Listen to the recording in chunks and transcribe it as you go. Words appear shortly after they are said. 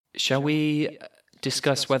Shall we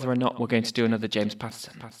discuss whether or not we're going to do another James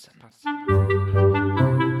Patterson?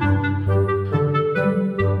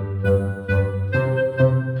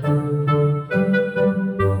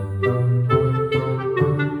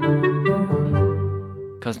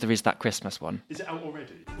 Because there is that Christmas one. Is it out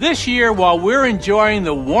already? This year, while we're enjoying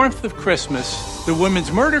the warmth of Christmas, the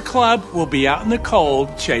Women's Murder Club will be out in the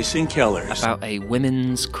cold chasing killers. About a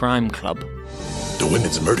women's crime club. The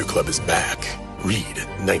Women's Murder Club is back. Read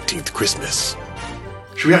 19th Christmas.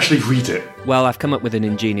 Should we actually read it? Well, I've come up with an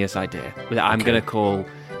ingenious idea that I'm going to call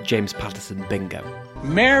James Patterson Bingo.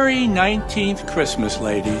 Merry 19th Christmas,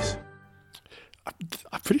 ladies.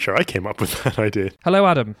 I'm pretty sure I came up with that idea. Hello,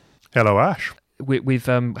 Adam. Hello, Ash. We've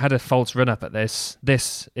had a false run-up at this.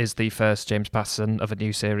 This is the first James Patterson of a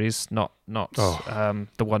new series, not the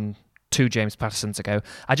one 2 James Pattersons ago.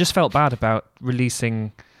 I just felt bad about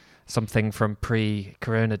releasing something from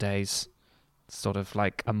pre-Corona days, sort of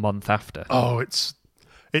like a month after. Oh, it's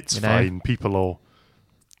fine. People will.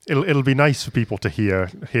 It'll be nice for people to hear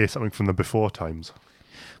something from the before times.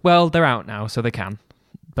 Well, they're out now, so they can.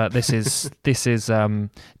 But this is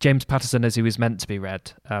James Patterson as he was meant to be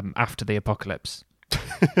read after the apocalypse.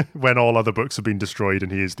 When all other books have been destroyed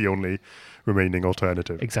and he is the only remaining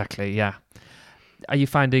alternative. Exactly, yeah. Are you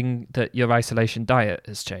finding that your isolation diet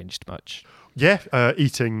has changed much? Yeah,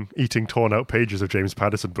 eating torn out pages of James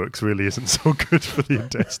Patterson books really isn't so good for the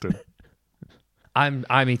intestine. I'm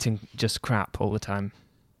eating just crap all the time.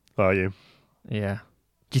 Are you? Yeah.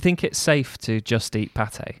 Do you think it's safe to just eat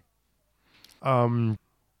pate?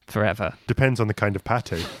 Forever. Depends on the kind of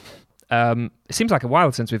pate. It seems like a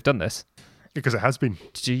while since we've done this. Because it has been.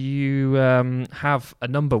 Do you have a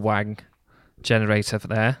number wang generator for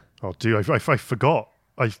there? Oh, I forgot.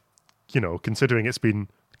 Considering it's been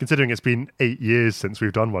 8 years since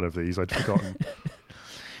we've done one of these, I'd forgotten.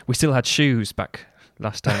 We still had shoes back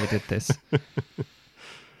last time we did this.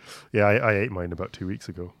 Yeah, I ate mine about 2 weeks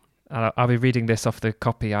ago. I'll be reading this off the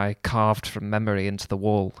copy I carved from memory into the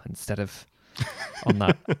wall instead of on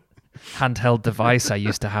that handheld device I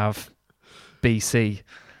used to have, BC.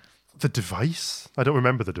 The device? I don't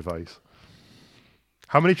remember the device.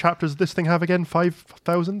 How many chapters does this thing have again?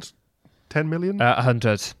 5,000? 10 million?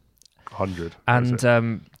 100. 100.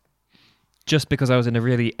 And just because I was in a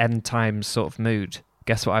really end times sort of mood,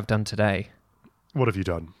 guess what I've done today? What have you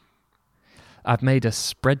done? I've made a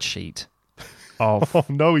spreadsheet of... Oh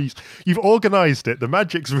no, you've organised it. The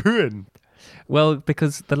magic's ruined. Well,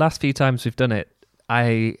 because the last few times we've done it,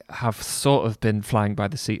 I have sort of been flying by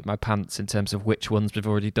the seat of my pants in terms of which ones we've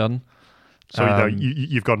already done. So now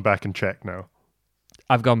you've gone back and checked now.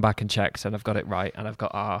 I've gone back and checked, and I've got it right, and I've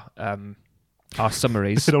got our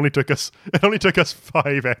summaries. It only took us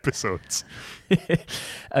 5 episodes.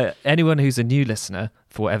 Anyone who's a new listener,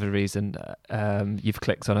 for whatever reason, you've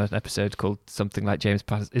clicked on an episode called something like James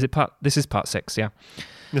Patterson. This is part 6, yeah.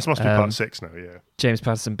 This must be part 6 now, yeah. James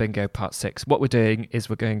Patterson Bingo part 6. What we're doing is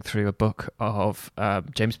we're going through a book of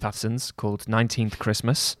James Patterson's called 19th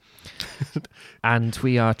Christmas. And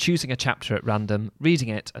we are choosing a chapter at random, reading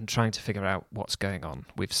it and trying to figure out what's going on.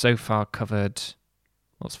 We've so far covered,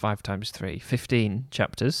 what's 5 times 3? 15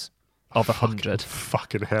 chapters of 100.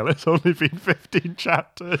 Fucking hell, it's only been 15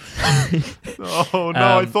 chapters. Oh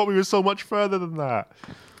no, I thought we were so much further than that.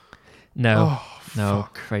 No,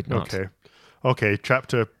 afraid not. Okay,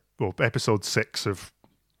 episode 6 of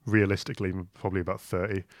realistically probably about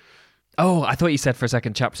 30. Oh, I thought you said for a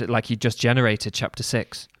second chapter, like you just generated chapter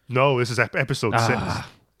 6. No, this is episode 6.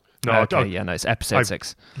 No, okay, it's episode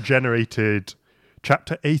 6. Generated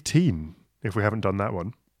chapter 18, if we haven't done that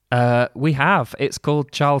one. We have. It's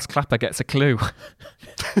called Charles Clapper Gets a Clue.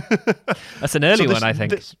 That's an early one, I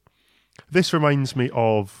think. This reminds me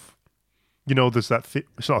of, there's that,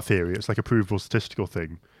 it's not a theory, it's like a provable statistical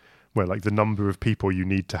thing, where like the number of people you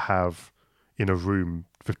need to have in a room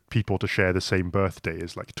for people to share the same birthday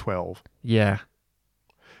is like 12. Yeah.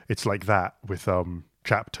 It's like that with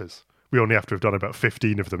chapters. We only have to have done about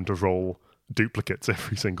 15 of them to roll duplicates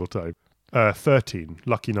every single time. 13,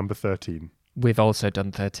 lucky number 13. We've also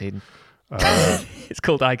done 13. It's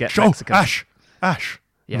called I Get Mexican. Ash,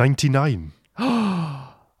 yeah. 99.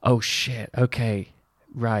 Oh shit, okay,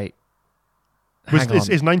 right.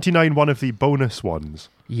 Is 99 one of the bonus ones?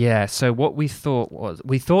 Yeah, so what we thought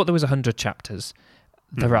there was 100 chapters.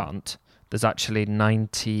 There aren't. There's actually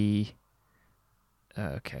 90...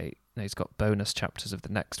 Okay, no, he's got bonus chapters of the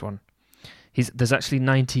next one. There's actually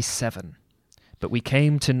 97. But we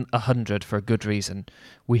came to 100 for a good reason.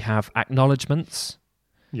 We have acknowledgements.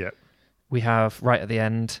 Yeah. We have, right at the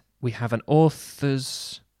end, we have an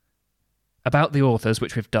author's... About the authors,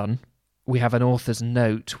 which we've done. We have an author's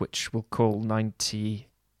note, which we'll call 90...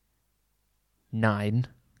 99,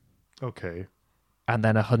 Okay. and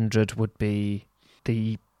then 100 would be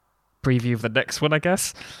the preview of the next one, I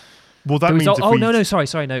guess. Well, that There was means al- if oh, we... no,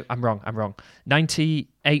 sorry, no, I'm wrong.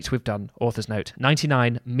 98 we've done, author's note.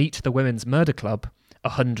 99, Meet the Women's Murder Club.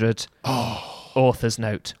 100, author's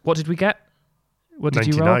note. What did we get? What did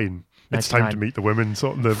you roll? 99. It's time to 99. meet the women's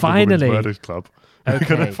Finally. Women's Murder Club. We're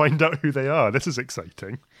going Okay. to find out who they are. This is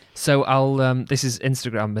exciting. So I'll this is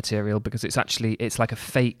Instagram material because it's like a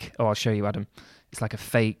fake. Oh, I'll show you, Adam. It's like a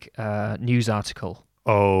fake news article.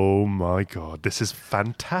 Oh my god, this is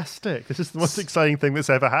fantastic. This is the most exciting thing that's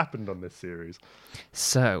ever happened on this series.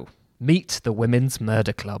 So, Meet the Women's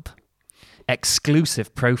Murder Club.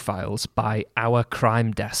 Exclusive profiles by Our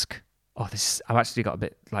Crime Desk. Oh, I've actually got a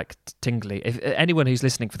bit like tingly. If anyone who's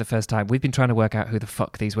listening for the first time, we've been trying to work out who the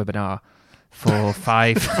fuck these women are for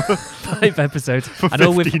five episodes. For And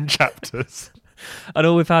all 15 chapters. And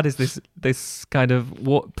all we've had is this kind of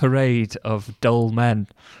parade of dull men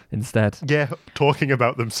instead. Yeah, talking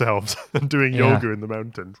about themselves and doing Yeah. yoga in the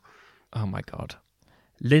mountains. Oh my God.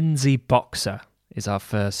 Lindsay Boxer is our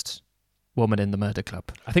first woman in the murder club.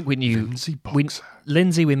 I think we knew... Lindsay Boxer.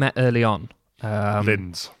 Lindsay we met early on.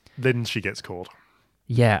 Linz, she gets called.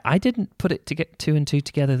 Yeah, I didn't put it to get two and two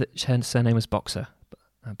together that her surname was Boxer.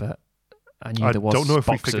 But I knew I there was don't know if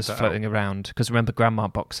we figured boxers that floating around. Because remember Grandma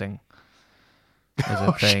Boxing was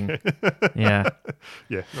a thing. Yeah.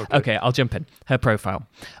 Yeah, Okay, I'll jump in. Her profile.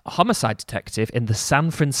 A homicide detective in the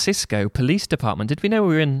San Francisco Police Department. Did we know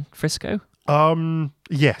we were in Frisco?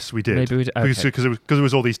 Yes, we did. Maybe we did. Okay. Because it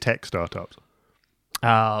was all these tech startups.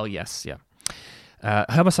 Oh, yes, yeah.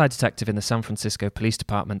 Homicide detective in the San Francisco Police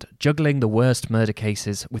Department, juggling the worst murder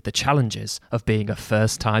cases with the challenges of being a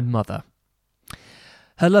first-time mother.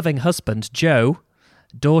 Her loving husband, Joe,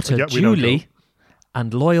 daughter, Yeah, we know Julie, Joe.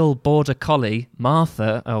 and loyal border collie,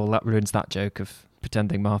 Martha. Oh, well, that ruins that joke of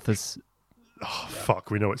pretending Martha's Oh,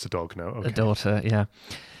 fuck, we know it's a dog now. a Okay. daughter, yeah.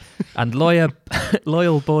 And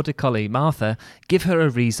loyal border collie, Martha, give her a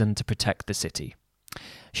reason to protect the city.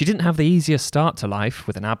 She didn't have the easiest start to life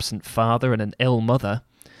with an absent father and an ill mother,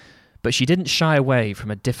 but she didn't shy away from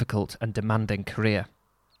a difficult and demanding career.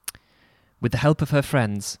 With the help of her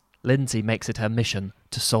friends, Lindsay makes it her mission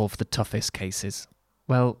to solve the toughest cases.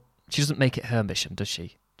 Well, she doesn't make it her mission, does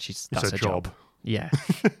she? That's It's her a job. Yeah.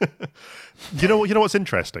 You know what's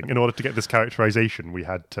interesting? In order to get this characterization, we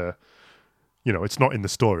had to, it's not in the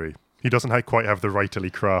story. He doesn't quite have the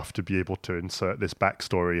writerly craft to be able to insert this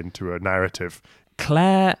backstory into a narrative.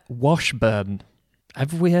 Claire Washburn.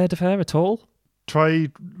 Have we heard of her at all?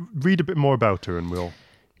 Read a bit more about her and we'll...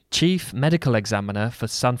 Chief medical examiner for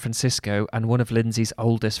San Francisco and one of Lindsay's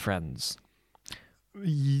oldest friends.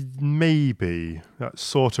 Maybe. That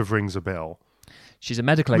sort of rings a bell. She's a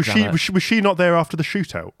medical Was examiner. was she not there after the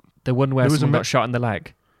shootout? The one where there was someone a got shot in the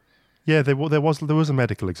leg. Yeah, there was a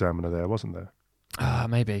medical examiner there, wasn't there? Ah,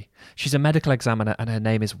 maybe. She's a medical examiner and her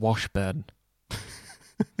name is Washburn.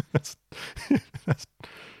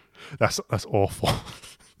 That's awful.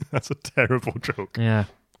 That's a terrible joke. Yeah.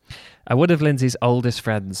 And one of Lindsay's oldest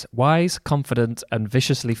friends, wise, confident, and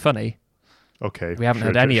viciously funny. Okay. We haven't sure,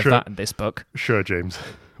 heard any sure, of that in this book. Sure, James.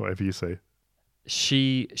 Whatever you say.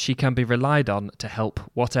 She can be relied on to help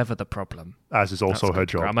whatever the problem. As is also That's her good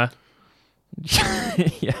job. grammar.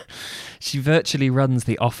 Yeah. She virtually runs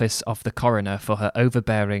the office of the coroner for her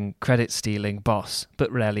overbearing, credit-stealing boss,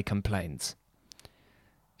 but rarely complains.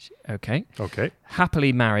 Okay. Okay.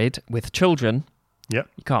 Happily married with children. Yep.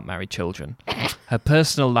 You can't marry children. Her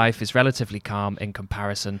personal life is relatively calm in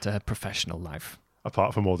comparison to her professional life.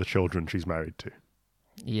 Apart from all the children she's married to.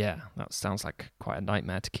 Yeah, that sounds like quite a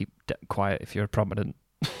nightmare to keep quiet if you're a prominent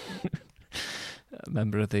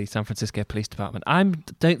member of the San Francisco Police Department. I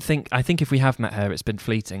think if we have met her, it's been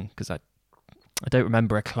fleeting because I don't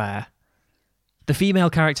remember a Claire. The female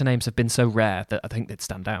character names have been so rare that I think they'd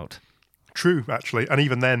stand out. True, actually. And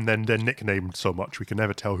even then they're nicknamed so much we can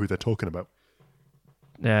never tell who they're talking about.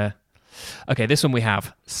 Yeah. Okay, this one we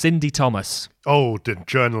have. Cindy Thomas. Oh, the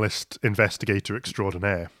journalist investigator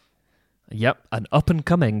extraordinaire. Yep, an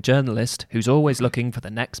up-and-coming journalist who's always looking for the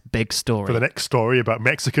next big story. For the next story about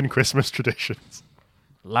Mexican Christmas traditions.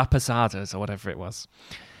 La Posadas or whatever it was.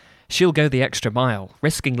 She'll go the extra mile,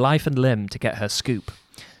 risking life and limb to get her scoop.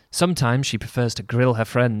 Sometimes she prefers to grill her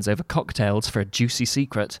friends over cocktails for a juicy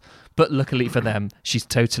secret, but luckily for them, she's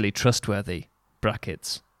totally trustworthy.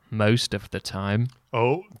 Brackets. Most of the time.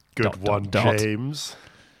 Oh, good Dot, one, dot, dot. James.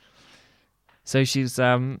 So she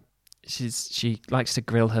likes to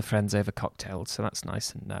grill her friends over cocktails, so that's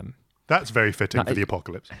nice. And That's very fitting That for is- the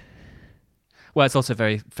apocalypse. well, it's also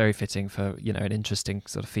very, very fitting for an interesting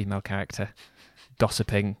sort of female character,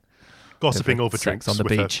 gossiping Gossiping over sex drinks on the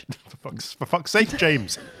with beach. her For fuck's sake,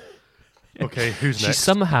 James. Okay, who's next?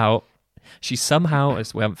 She somehow,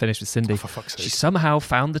 as we haven't finished with Cindy, for fuck's sake. she somehow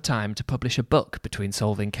found the time to publish a book between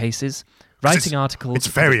solving cases, writing articles. It's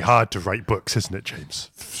very hard to write books, isn't it, James?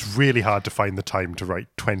 It's really hard to find the time to write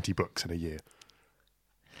 20 books in a year.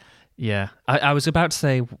 Yeah, I was about to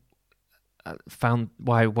say found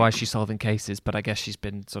why she's solving cases, but I guess she's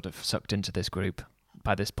been sort of sucked into this group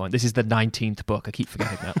by this point. This is the 19th book. I keep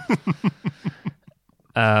forgetting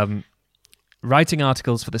that. Writing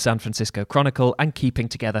articles for the San Francisco Chronicle and keeping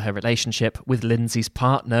together her relationship with Lindsay's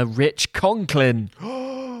partner, Rich Conklin.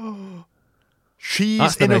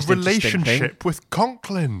 She's in a relationship with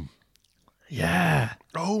Conklin. Yeah.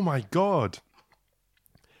 Oh my God.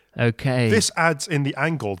 Okay. This adds in the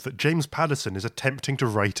angle that James Patterson is attempting to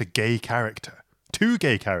write a gay character. 2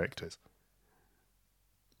 gay characters.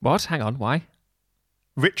 What? Hang on. Why?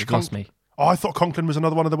 Rich Lost me. Oh, I thought Conklin was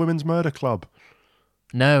another one of the Women's Murder Club.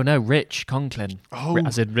 No, Rich Conklin. Oh.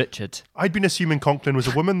 As in Richard. I'd been assuming Conklin was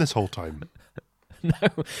a woman this whole time. No,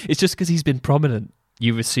 it's just because he's been prominent.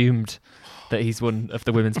 You've assumed that he's one of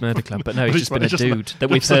the Women's Murder Club, but no, he's just been a dude that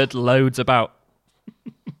we've heard loads about.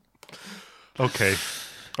 Okay.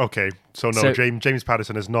 So James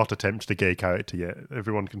Patterson has not attempted a gay character yet.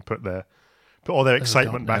 Everyone can put all their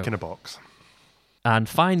excitement back in a box. And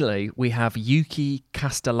finally, we have Yuki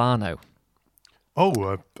Castellano.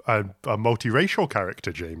 Oh, a multiracial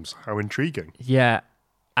character, James. How intriguing. Yeah.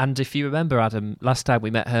 And if you remember, Adam, last time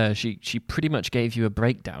we met her, she pretty much gave you a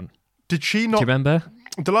breakdown. Did she not? Do you remember?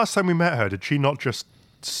 The last time we met her, did she not just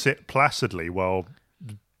sit placidly while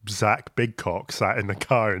Zach Bigcock sat in the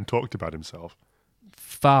car and talked about himself?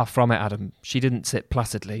 Far from it, Adam. She didn't sit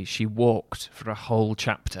placidly. She walked for a whole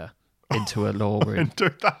chapter into a law room.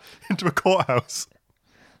 into a courthouse.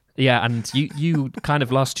 Yeah, and you kind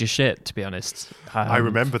of lost your shit, to be honest. I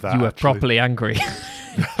remember that. You were actually properly angry.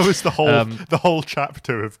 That was the whole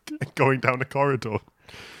chapter of going down a corridor.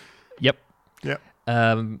 Yep.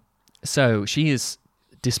 So she is,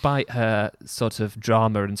 despite her sort of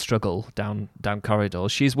drama and struggle down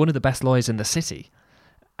corridors, she's one of the best lawyers in the city,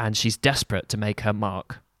 and she's desperate to make her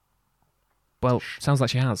mark. Well, sounds like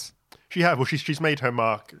she has. She's made her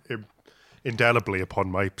mark indelibly upon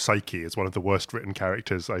my psyche as one of the worst written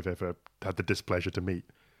characters I've ever had the displeasure to meet.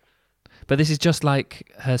 But this is just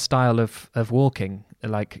like her style of walking,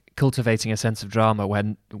 like cultivating a sense of drama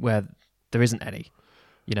where there isn't any.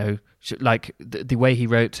 You know, like the way he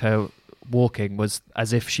wrote her walking was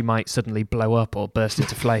as if she might suddenly blow up or burst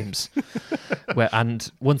into flames.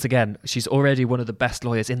 And once again, she's already one of the best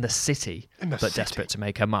lawyers in the city, but desperate to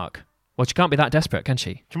make her mark. Well, she can't be that desperate, can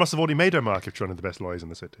she? She must have already made her mark if she's one of the best lawyers in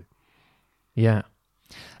the city. Yeah.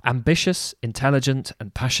 Ambitious, intelligent,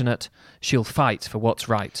 and passionate, she'll fight for what's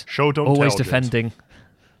right. Show don't always tell, defending,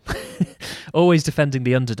 always defending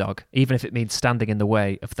the underdog, even if it means standing in the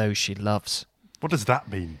way of those she loves. What does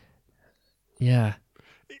that mean? Yeah.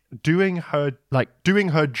 Doing her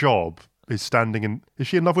job is standing in. Is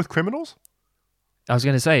she in love with criminals? I was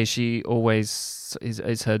going to say, she always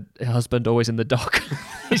is her husband always in the dock.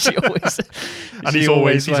 She always, and he's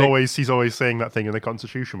always saying that thing in the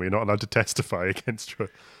Constitution where you're not allowed to testify against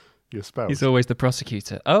your spouse. He's always the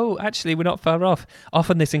prosecutor. Oh, actually, we're not far off.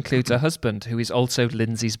 Often this includes her husband, who is also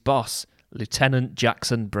Lindsay's boss, Lieutenant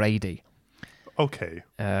Jackson Brady. Okay.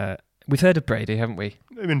 We've heard of Brady, haven't we?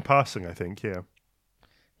 In passing, I think, yeah.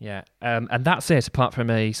 Yeah, and that's it, apart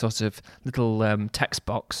from a sort of little text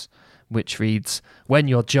box which reads, "When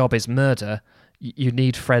your job is murder, you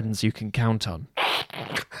need friends you can count on."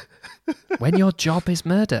 When your job is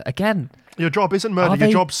murder. Again. Your job isn't murder,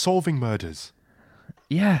 your job's solving murders.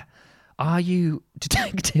 Yeah. Are you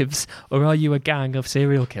detectives or are you a gang of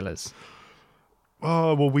serial killers?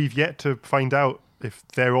 Oh, well, we've yet to find out if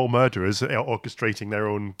they're all murderers orchestrating their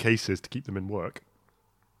own cases to keep them in work.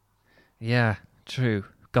 Yeah, true.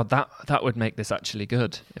 God, that would make this actually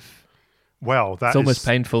good. It's almost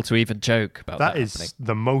painful to even joke about that. That is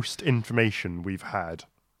the most information we've had,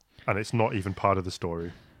 and it's not even part of the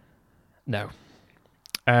story. No.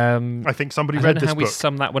 I think somebody read this book. I don't know how we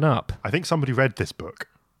sum that one up. I think somebody read this book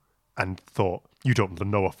and thought, you don't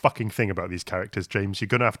know a fucking thing about these characters, James. You're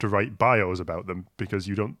going to have to write bios about them because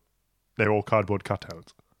they're all cardboard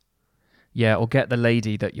cutouts. Yeah, or get the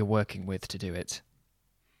lady that you're working with to do it.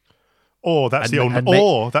 Or that's the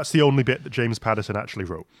only bit that James Patterson actually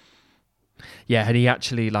wrote. Yeah, and he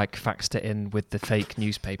actually faxed it in with the fake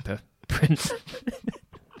newspaper print.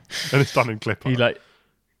 And it's done in clip art.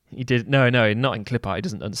 He did not in clip art. He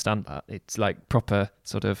doesn't understand that. It's proper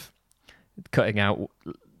sort of cutting out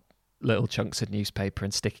little chunks of newspaper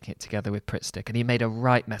and sticking it together with Pritt stick. And he made a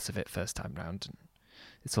right mess of it first time round.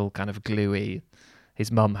 It's all kind of gluey.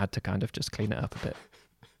 His mum had to kind of just clean it up a bit.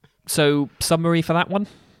 So, summary for that one?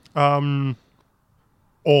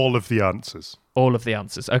 All of the answers. All of the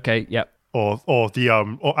answers. Okay, yep. Or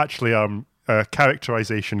actually,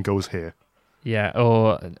 characterization goes here. Yeah,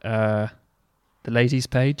 or the ladies'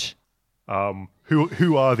 page.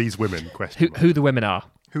 Who are these women? Question mark. Who the women are.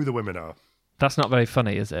 Who the women are. That's not very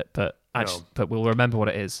funny, is it? But but we'll remember what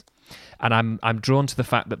it is. And I'm drawn to the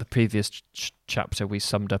fact that the previous chapter we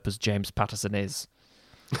summed up as James Patterson is.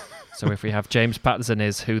 So if we have James Patterson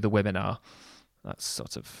is who the women are, that's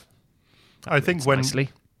sort of. I think nicely.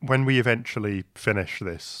 when we eventually finish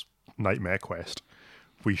this Nightmare Quest,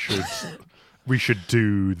 we should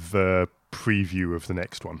do the preview of the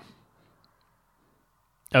next one.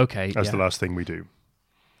 Okay, as the last thing we do.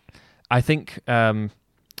 I think I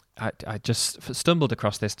just stumbled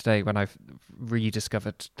across this today when I've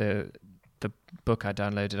rediscovered the book I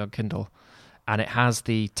downloaded on Kindle, and it has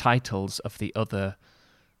the titles of the other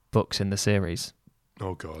books in the series.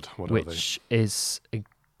 Oh God, what are they? Which is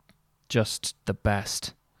just the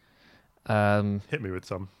best. Hit me with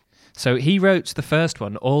some. So he wrote the first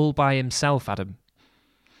one all by himself, Adam.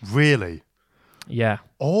 Really? Yeah.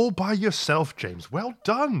 All by yourself, James. Well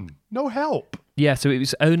done. No help. Yeah, so it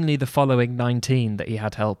was only the following 19 that he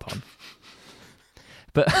had help on.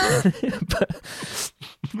 But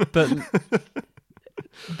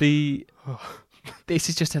this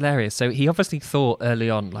is just hilarious. So he obviously thought early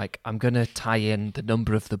on, like, I'm going to tie in the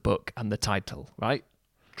number of the book and the title, right?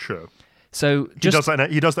 Sure. So he does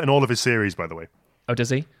that in all of his series, by the way. Oh, does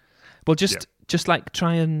he? Well, just like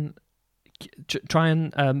try and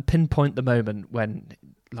pinpoint the moment when,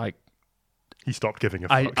 like, he stopped giving a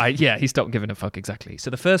fuck. He stopped giving a fuck, exactly.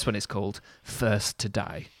 So the first one is called First to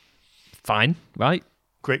Die. Fine, right?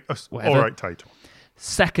 Great. All right title.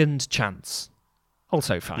 Second Chance.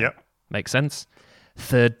 Also fine. Yep. Makes sense.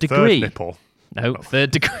 Third Degree. Third Nipple. No,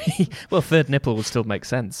 Third Degree. Well, Third Nipple would still make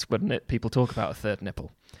sense, wouldn't it? People talk about a third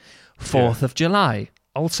nipple. 4th of July.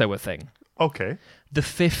 Also a thing. Okay. The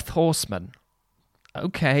Fifth Horseman.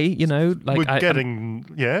 Okay, you know, like we're getting.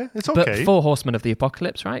 It's okay. But 4 Horsemen of the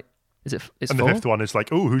Apocalypse, right? Is it? It's and 4? the fifth one is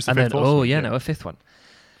like, oh, who's the and fifth then, horseman? Oh, yeah, no, a fifth one.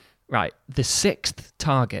 Right. The Sixth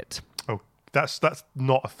Target. Oh, that's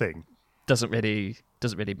not a thing. Doesn't really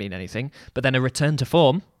mean anything. But then a return to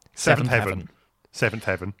form. Seventh Heaven. Seventh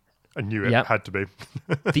Heaven. I knew it had to be.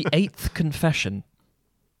 The Eighth Confession.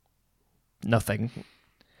 Nothing.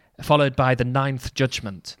 Followed by the Ninth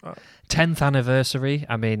Judgment. 10th Anniversary.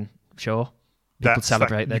 I mean, sure. People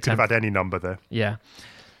celebrate their 10th. You could have had any number there. Yeah.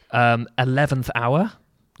 11th Hour.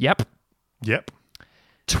 Yep.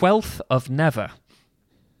 12th of Never.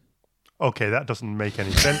 Okay, that doesn't make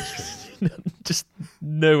any sense. Just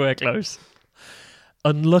nowhere close.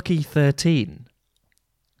 Unlucky 13.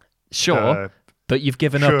 Sure, but you've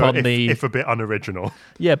given up on if a bit unoriginal.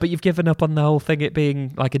 Yeah, but you've given up on the whole thing it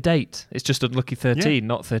being like a date. It's just Unlucky 13,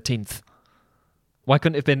 not 13th. Why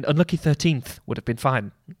couldn't it have been Unlucky 13th? Would have been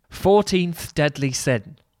fine. 14th Deadly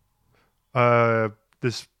Sin.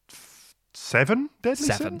 There's 7 deadly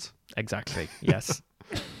sins? Exactly, yes.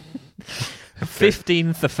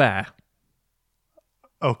 15th Affair.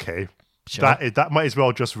 Okay. Sure. That might as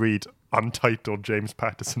well just read Untitled James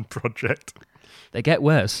Patterson Project. They get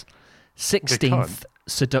worse. 16th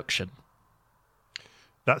Seduction.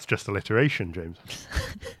 That's just alliteration, James.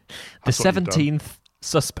 The 17th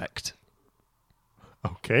Suspect.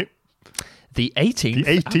 Okay. The 18th...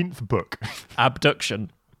 The 18th book.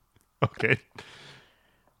 Abduction. Okay.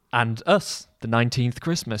 And Us, the 19th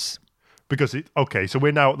Christmas. Because, so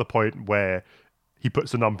we're now at the point where he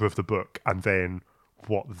puts the number of the book and then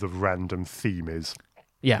what the random theme is.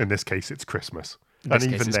 Yeah. In this case, it's Christmas. And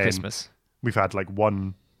even then, Christmas. We've had like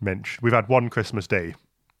one mention. We've had one Christmas Day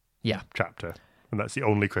chapter. And that's the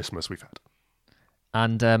only Christmas we've had.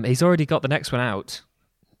 And he's already got the next one out,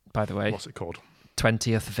 by the way. What's it called?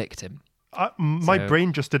 20th Victim. My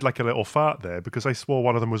brain just did like a little fart there because I swore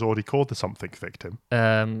one of them was already called the something victim.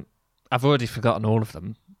 I've already forgotten all of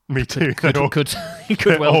them. Me too. Could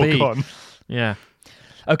well be. Gone. Yeah.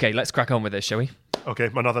 Okay, let's crack on with this, shall we? Okay,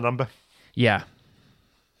 another number. Yeah.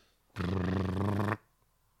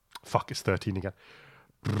 Fuck, it's 13 again.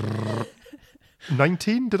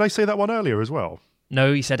 19? Did I say that one earlier as well?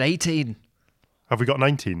 No, you said 18. Have we got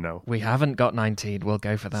 19 now? We haven't got 19. We'll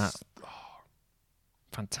go for that.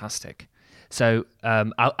 Fantastic. So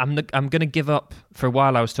I'm going to give up. For a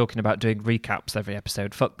while I was talking about doing recaps every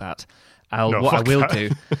episode. Fuck that. What I will do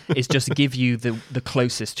is just give you the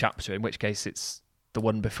closest chapter, in which case it's the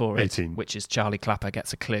one before 18. It, which is Charlie Clapper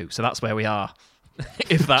Gets a Clue. So that's where we are.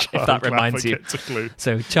 if that reminds you. Gets a clue.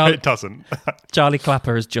 So it doesn't. Charlie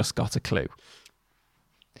Clapper has just got a clue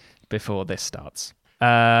before this starts.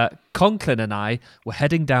 Conklin and I were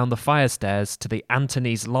heading down the fire stairs to the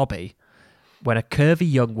Anthony's lobby when a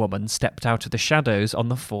curvy young woman stepped out of the shadows on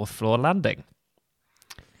the 4th floor landing.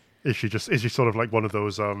 Is she sort of like one of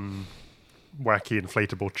those wacky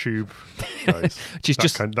inflatable tube guys? She's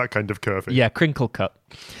that kind of curvy. Yeah, crinkle cut.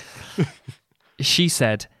 She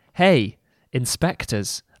said, "Hey,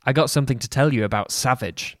 inspectors, I got something to tell you about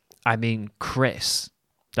Savage. I mean, Chris.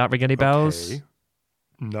 That ring any bells?" Okay.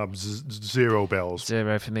 No, zero bells.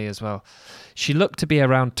 0 for me as well. She looked to be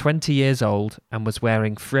around 20 years old and was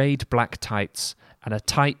wearing frayed black tights and a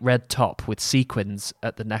tight red top with sequins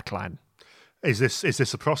at the neckline. Is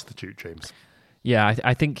this a prostitute, James? Yeah,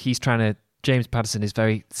 I think he's trying to... James Patterson is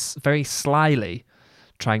very, very slyly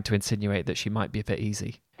trying to insinuate that she might be a bit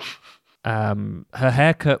easy. Her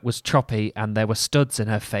haircut was choppy and there were studs in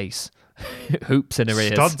her face. Hoops in her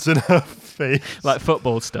ears. Studs in her face? Like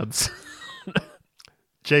football studs.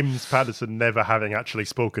 James Patterson never having actually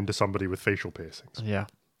spoken to somebody with facial piercings. Yeah.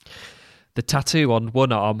 The tattoo on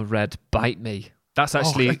one arm read, "Bite me." That's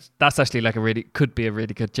actually like could be a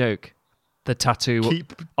really good joke. The tattoo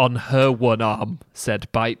on her one arm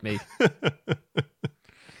said, "Bite me."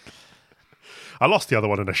 I lost the other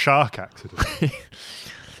one in a shark accident.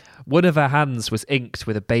 One of her hands was inked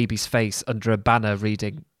with a baby's face under a banner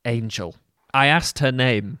reading, "Angel." I asked her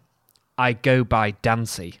name. "I go by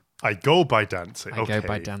Dancy." I go by Dancy. I go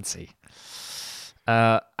by Dancy.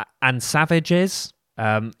 And Savage is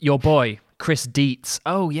your boy, Chris Dietz.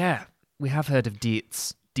 Oh, yeah. We have heard of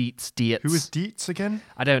Dietz. Dietz. Who is Dietz again?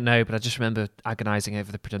 I don't know, but I just remember agonizing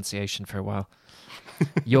over the pronunciation for a while.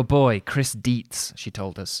 Your boy, Chris Dietz, she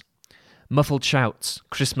told us. Muffled shouts,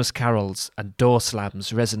 Christmas carols, and door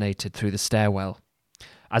slams resonated through the stairwell,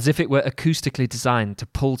 as if it were acoustically designed to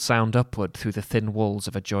pull sound upward through the thin walls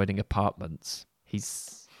of adjoining apartments.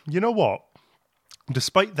 You know what?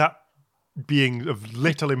 Despite that being of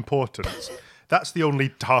little importance, that's the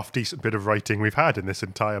only half-decent bit of writing we've had in this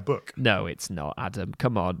entire book. No, it's not, Adam.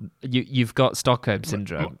 Come on. You've got Stockholm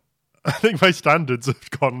Syndrome. I think my standards have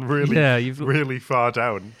gone really far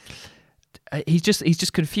down. He's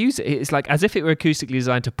just confused. It's like as if it were acoustically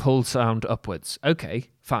designed to pull sound upwards. Okay,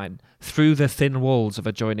 fine. Through the thin walls of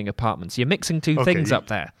adjoining apartments. You're mixing two things up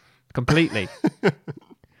there. Completely.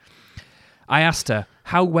 I asked her,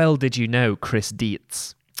 "How well did you know Chris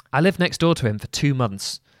Dietz?" "I lived next door to him for 2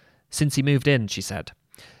 months. Since he moved in," she said.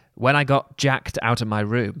 "When I got jacked out of my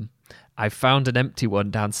room, I found an empty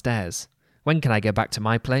one downstairs. When can I go back to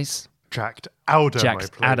my place?" Jacked out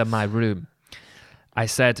of my room. I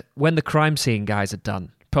said, "When the crime scene guys are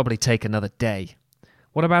done. Probably take another day."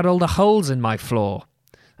 "What about all the holes in my floor?"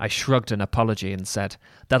 I shrugged an apology and said,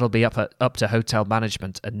 "That'll be up to hotel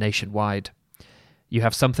management and Nationwide." "You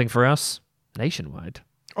have something for us?" "Nationwide."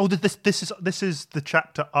 Oh, this is the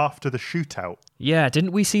chapter after the shootout. Yeah,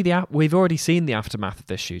 didn't we see we've already seen the aftermath of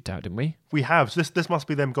this shootout, didn't we? We have. So this must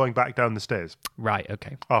be them going back down the stairs. Right,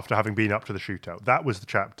 okay. After having been up to the shootout. That was the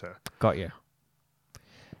chapter. Got you.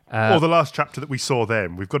 Or the last chapter that we saw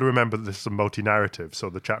then. We've got to remember that this is a multi-narrative, so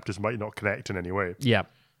the chapters might not connect in any way. Yeah.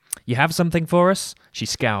 "You have something for us?" She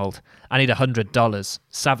scowled. "I need $100.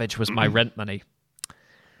 Savage was my rent money."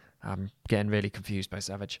 I'm getting really confused by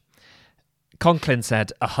Savage. Conklin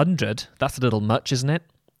said, 100? That's a little much, isn't it?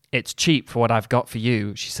 "It's cheap for what I've got for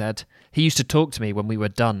you," she said. "He used to talk to me when we were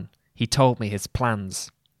done. He told me his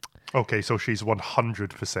plans." Okay, so she's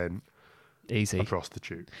 100% easy a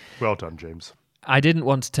prostitute. Well done, James. I didn't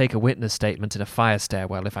want to take a witness statement in a fire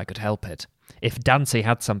stairwell if I could help it. If Dancy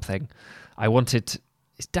had something, I wanted...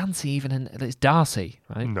 Is Dancy even in... It's Darcy,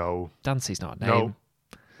 right? No. Dancy's not a name.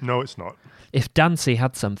 No, it's not. If Dancy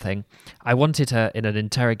had something, I wanted her in an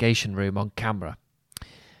interrogation room on camera.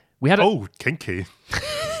 Kinky.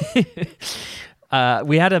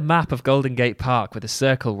 We had a map of Golden Gate Park with a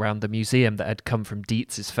circle round the museum that had come from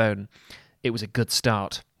Dietz's phone. It was a good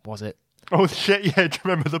start, was it? Oh, shit, yeah. Do you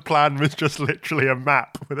remember the plan was just literally a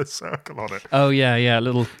map with a circle on it? Oh, yeah.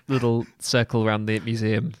 Little circle around the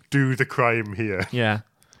museum. Do the crime here. Yeah.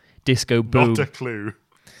 Disco boom. Not a clue.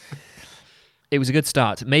 It was a good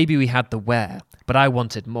start. Maybe we had the where, but I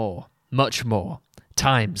wanted more. Much more.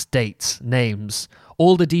 Times, dates, names.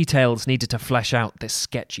 All the details needed to flesh out this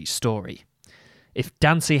sketchy story. If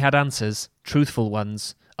Dancy had answers, truthful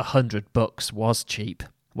ones, $100 was cheap.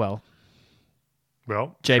 Well,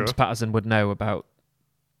 James Patterson would know about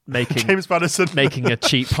making James Patterson making a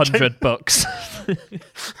cheap $100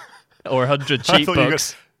 or 100 cheap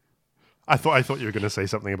bucks. I thought you were going to say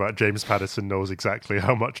something about James Patterson knows exactly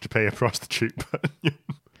how much to pay a prostitute.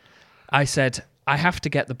 I said, "I have to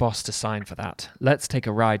get the boss to sign for that. Let's take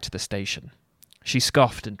a ride to the station." She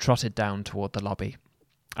scoffed and trotted down toward the lobby.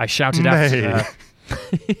 I shouted after her.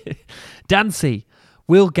 Dancy,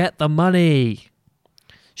 we'll get the money.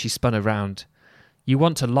 She spun around. You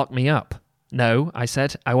want to lock me up? No, I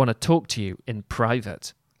said. I want to talk to you in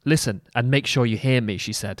private. Listen, and make sure you hear me,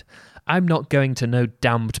 she said. I'm not going to no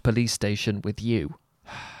damned police station with you.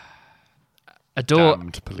 A door...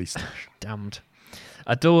 Damned police station. Damned.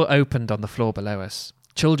 A door opened on the floor below us.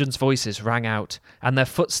 Children's voices rang out, and their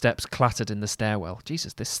footsteps clattered in the stairwell.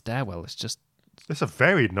 Jesus, this stairwell is just... It's a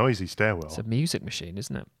very noisy stairwell. It's a music machine,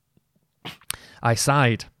 isn't it? I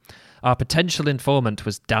sighed. Our potential informant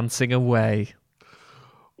was dancing away.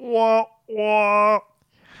 What?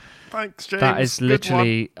 Thanks, James. That is Good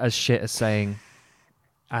literally as shit as saying,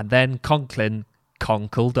 and then Conklin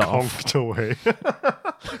conkled one. off. Conked away.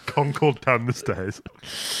 Conkled down the stairs.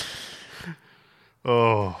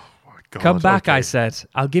 Oh, my God. Come back, okay. I said.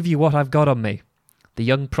 I'll give you what I've got on me. The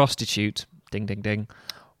young prostitute, ding, ding, ding,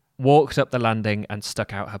 walked up the landing and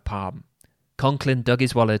stuck out her palm. Conklin dug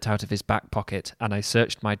his wallet out of his back pocket, and I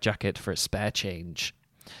searched my jacket for a spare change.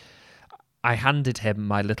 I handed him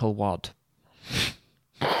my little wad.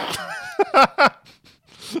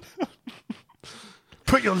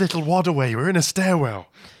 Put your little wad away. We're in a stairwell.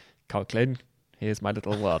 Conklin, here's my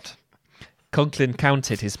little wad. Conklin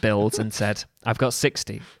counted his bills and said, I've got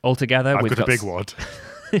 60. Altogether, I've got a big wad.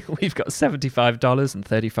 We've got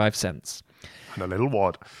 $75.35. And a little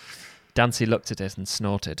wad. Dancy looked at it and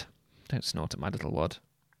snorted. Don't snort at my little wad.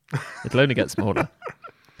 It'll only get smaller.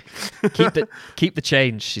 Keep the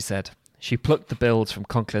change, she said. She plucked the bills from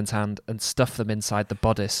Conklin's hand and stuffed them inside the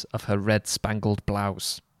bodice of her red-spangled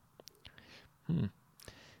blouse. I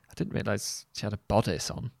didn't realise she had a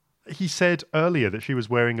bodice on. He said earlier that she was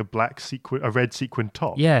wearing a red sequin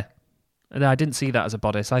top. Yeah. No, I didn't see that as a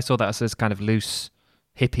bodice. I saw that as this kind of loose,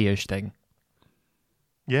 hippie-ish thing.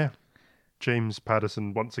 Yeah. James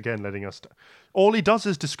Patterson once again letting us... All he does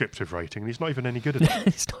is descriptive writing, and he's not even any good at it.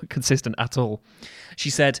 It's not consistent at all. She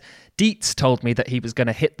said, Dietz told me that he was going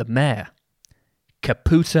to hit the mayor.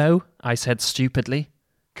 Caputo, I said stupidly.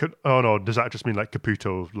 Oh, no, does that just mean like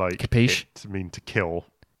Caputo, like... Capiche? It mean to kill?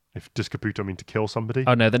 Does Caputo mean to kill somebody?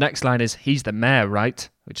 Oh, no, the next line is, he's the mayor, right?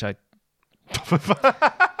 Which I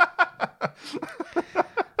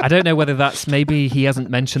don't know whether that's maybe he hasn't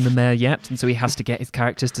mentioned the mayor yet, and so he has to get his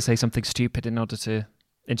characters to say something stupid in order to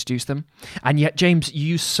introduce them. And yet, James, you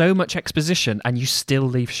use so much exposition and you still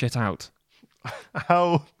leave shit out.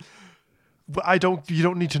 How? You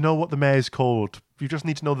don't need to know what the mayor's called. You just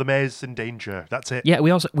need to know the mayor's in danger. That's it. Yeah,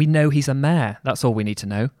 we know he's a mayor. That's all we need to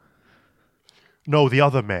know. No, the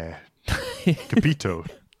other mayor. Capito.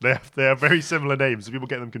 They have very similar names. People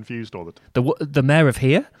get them confused all the time. The mayor of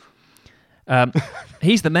here?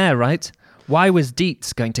 He's the mayor, right? Why was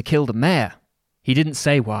Dietz going to kill the mayor? He didn't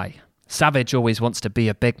say why. Savage always wants to be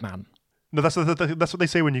a big man. No, that's what they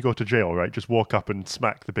say when you go to jail, right? Just walk up and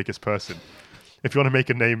smack the biggest person. If you want to make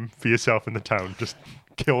a name for yourself in the town, just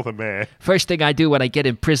kill the mayor. First thing I do when I get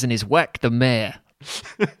in prison is whack the mayor.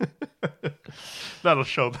 That'll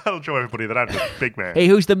show everybody that I'm the big man. Hey,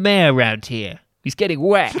 who's the mayor around here? He's getting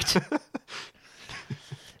whacked.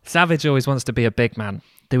 Savage always wants to be a big man.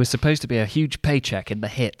 There was supposed to be a huge paycheck in the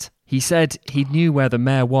hit. He said he knew where the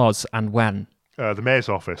mayor was and when. The mayor's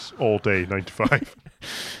office, all day, 9 to 5.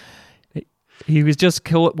 He was just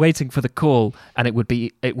waiting for the call, and it would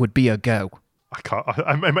be a go. I can't.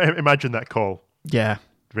 I imagine that call. Yeah.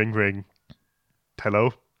 Ring, ring.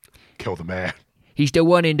 Hello. Kill the mayor. He's the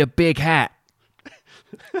one in the big hat.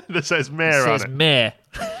 That says mayor on it. Says mayor.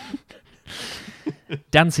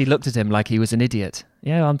 Dancy looked at him like he was an idiot.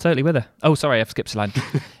 Yeah, I'm totally with her. Oh, sorry, I've skipped a line.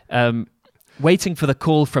 Waiting for the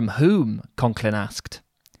call from whom? Conklin asked.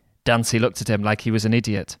 Dancy looked at him like he was an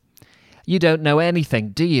idiot. You don't know anything,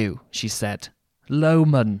 do you? She said.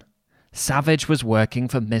 Lohman. Savage was working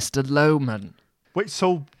for Mr. Lohman. Wait,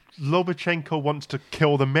 so Lobachenko wants to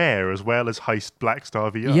kill the mayor as well as heist Black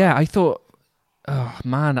Star VR? Yeah, I thought... Oh,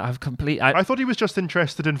 man, I thought he was just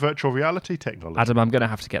interested in virtual reality technology. Adam, I'm going to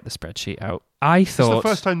have to get the spreadsheet out. I thought... It's the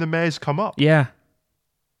first time the mayor's come up. Yeah.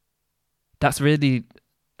 That's really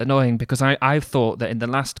annoying because I thought that in the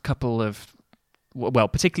last couple of... Well,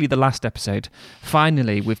 particularly the last episode,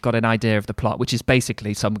 finally we've got an idea of the plot, which is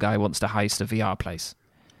basically some guy wants to heist a VR place.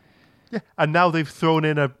 Yeah, and now they've thrown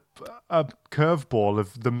in a curveball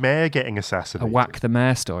of the mayor getting assassinated. A whack the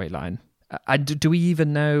mayor storyline. Do we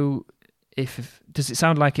even know if... Does it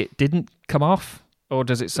sound like it didn't come off? Or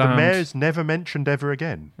does it sound... The mayor's never mentioned ever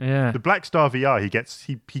again. Yeah. The Black Star VR,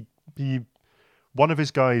 he one of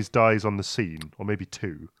his guys dies on the scene, or maybe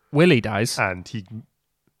two. Willie dies. And he...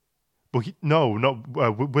 Well,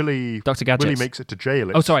 Willie... Dr. Gadgets. Willie makes it to jail.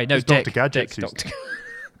 Dick. Dr. Gadgets.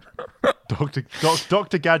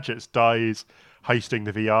 Dr. Gadgets dies heisting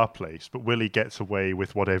the VR place, but Willie gets away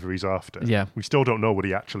with whatever he's after. Yeah. We still don't know what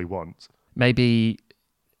he actually wants. Maybe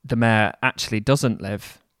the mayor actually doesn't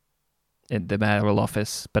live in the mayoral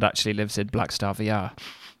office, but actually lives in Blackstar VR.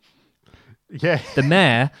 Yeah. The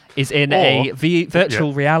mayor is in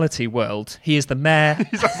virtual reality world. He is the mayor.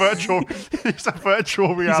 He's a virtual reality He's a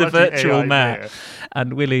virtual AI mayor.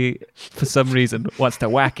 And Willie, for some reason, wants to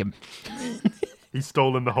whack him. He's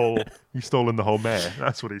stolen the whole mayor.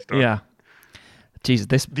 That's what he's done. Yeah. Jesus,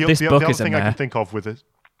 this book the is other a thing mayor. I can think of with it.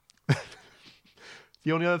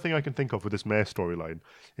 The only other thing I can think of with this mayor storyline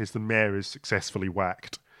is the mayor is successfully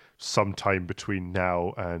whacked sometime between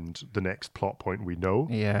now and the next plot point we know.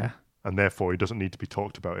 Yeah. And therefore he doesn't need to be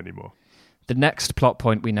talked about anymore. The next plot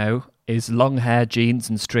point we know is long hair, jeans,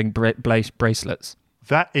 and string bracelets.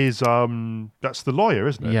 That is that's the lawyer,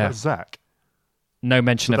 isn't it? Yeah. That's Zach. No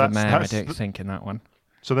mention So of a mayor, I that's don't think, in that one.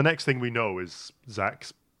 So the next thing we know is Zach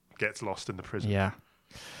gets lost in the prison. Yeah.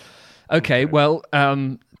 Okay, well,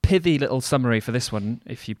 pithy little summary for this one,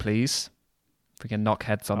 if you please. If we can knock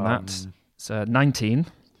heads on that. So 19.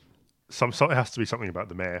 It has to be something about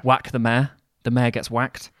the mayor. Whack the mayor. The mayor gets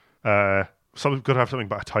whacked. Someone's got to have something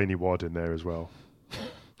about a tiny wad in there as well.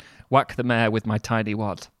 Whack the mayor with my tiny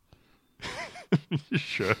wad.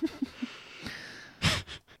 Sure.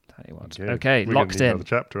 Tiny wad. Yeah, Okay, we're locked gonna need in. another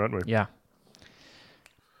chapter, aren't we? Yeah.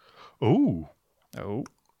 Ooh. Oh.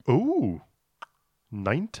 Ooh.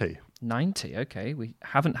 90. 90. Okay, we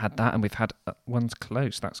haven't had that, and we've had ones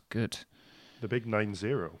close. That's good. The big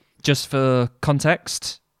 9-0. Just for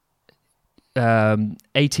context,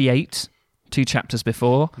 88, 2 chapters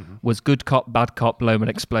before, was Good Cop, Bad Cop, Loman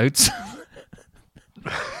Explodes.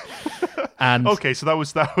 And Okay, so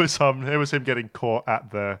that was him getting caught at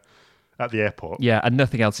the airport. yeah, and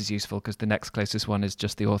nothing else is useful because the next closest one is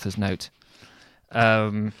just the author's note.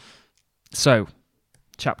 So,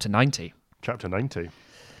 chapter 90. Chapter 90.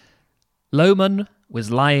 Loman was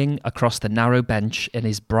lying across the narrow bench in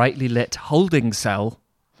his brightly lit holding cell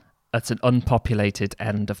at an unpopulated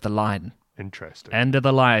end of the line. Interesting. End of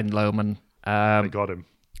the line, Loman. They got him.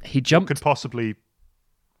 He jumped. Could possibly.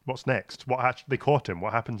 What's next? They caught him.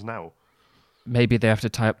 What happens now? Maybe they have to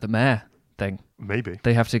tie up the mayor thing. Maybe.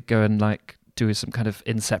 They have to go and do some kind of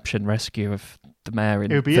Inception rescue of the mayor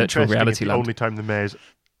in It would be virtual interesting reality if the land.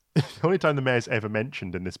 only time the mayor's ever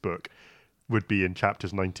mentioned in this book would be in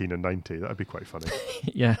chapters 19 and 90. That would be quite funny.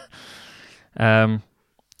 Yeah.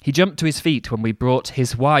 He jumped to his feet when we brought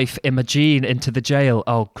his wife, Imogene, into the jail.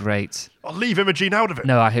 Oh, great. I'll leave Imogene out of it.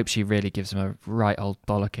 No, I hope she really gives him a right old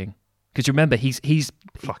bollocking. Because you remember, he's hidden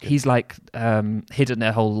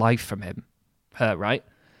her whole life from her, right?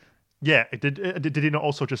 Yeah. Did he not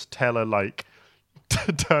also just tell her,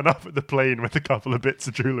 to turn up at the plane with a couple of bits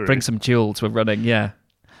of jewellery? Bring some jewels, we're running, yeah.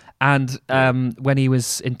 And when he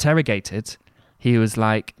was interrogated, he was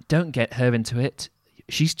like, don't get her into it.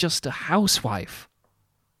 She's just a housewife.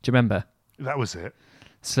 Do you remember? That was it.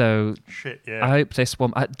 So Shit, yeah. I hope this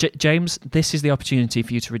one... James, this is the opportunity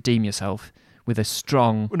for you to redeem yourself with a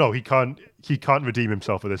strong... No, he can't redeem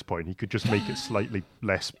himself at this point. He could just make it slightly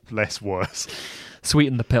less worse.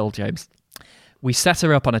 Sweeten the pill, James. We set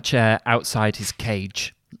her up on a chair outside his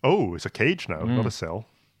cage. Oh, it's a cage now, not a cell.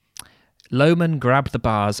 Loman grabbed the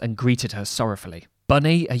bars and greeted her sorrowfully.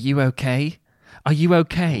 Bunny, are you okay? Are you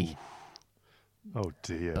okay? Oh,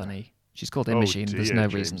 dear. Bunny. She's called Imogene. There's dear, no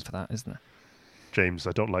James. reason for that, is there? James,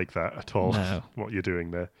 I don't like that at all. No. What you're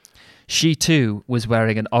doing there. She, too, was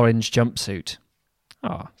wearing an orange jumpsuit.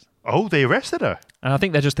 Oh. Oh, they arrested her. And I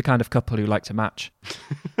think they're just the kind of couple who like to match.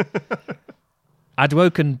 I'd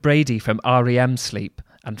woken Brady from REM sleep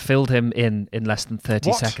and filled him in less than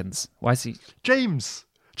 30 What? seconds. Why is he... James,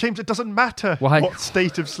 it doesn't matter Why? what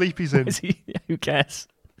state of sleep he's in. Who cares?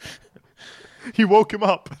 You woke him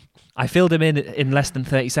up. I filled him in less than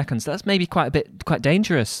 30 seconds. That's maybe quite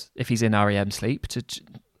dangerous if he's in REM sleep to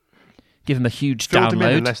give him a huge Filled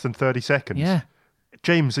download. him in less than 30 seconds. Yeah.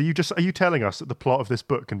 James, are you telling us that the plot of this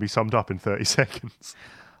book can be summed up in 30 seconds?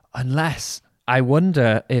 Unless, I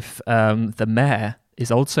wonder if the mayor is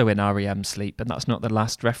also in REM sleep, and that's not the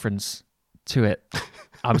last reference to it.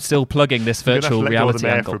 I'm still plugging this You're gonna have virtual to let go of reality the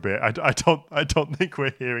mayor angle. for a bit. I don't think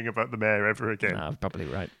we're hearing about the mayor ever again. No, probably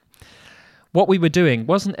right. What we were doing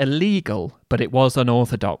wasn't illegal, but it was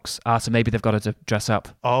unorthodox. So maybe they've got to dress up.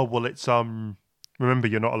 Oh well, it's Remember,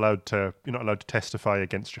 you're not allowed to testify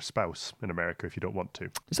against your spouse in America if you don't want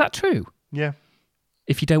to. Is that true? Yeah.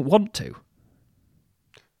 If you don't want to?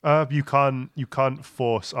 You can't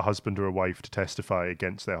force a husband or a wife to testify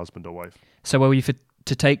against their husband or wife. So are we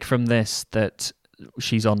to take from this that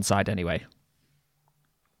she's on side anyway?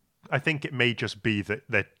 I think it may just be that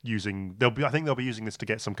they're using. I think they'll be using this to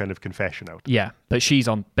get some kind of confession out. Yeah, but she's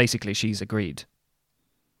agreed.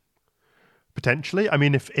 Potentially. I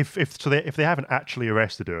mean, if they haven't actually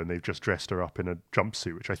arrested her and they've just dressed her up in a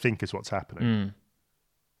jumpsuit, which I think is what's happening.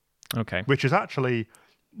 Okay. Which is actually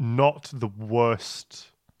not the worst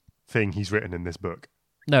thing he's written in this book.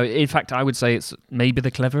 No, in fact, I would say it's maybe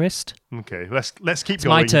the cleverest. Okay, let's keep It's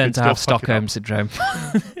going. my turn to have Stockholm Syndrome.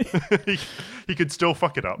 he could still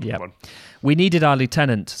fuck it up. Yep. Come on. We needed our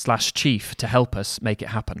lieutenant/chief to help us make it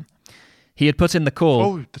happen. He had put in the call.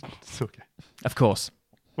 Oh, it's okay. Of course.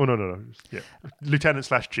 Oh, no. Yeah.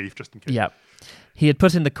 Lieutenant/chief, just in case. Yeah. He had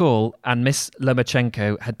put in the call, and Miss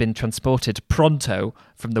Lomachenko had been transported pronto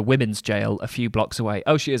from the women's jail a few blocks away.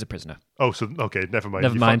 Oh, she is a prisoner. Oh, so okay, never mind.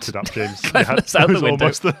 Never you mind. fucked it up, James. Cleverness out the window.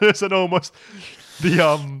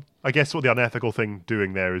 I guess what the unethical thing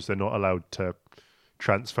doing there is they're not allowed to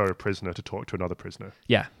transfer a prisoner to talk to another prisoner.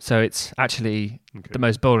 Yeah, so it's actually the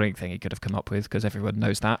most boring thing he could have come up with because everyone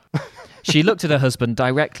knows that. She looked at her husband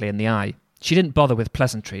directly in the eye. She didn't bother with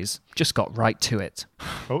pleasantries, just got right to it.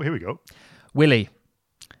 Oh, here we go. Willie,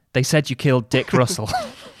 they said you killed Dick Russell.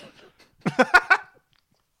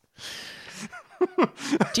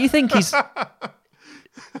 Do you think he's...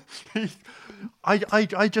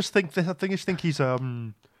 I just think he's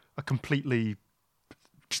a completely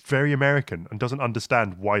just very American and doesn't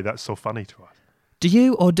understand why that's so funny to us. Do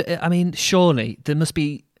you? Or I mean, surely there must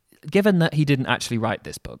be, given that he didn't actually write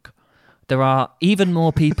this book, there are even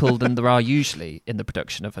more people than there are usually in the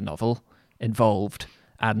production of a novel involved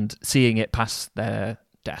and seeing it pass their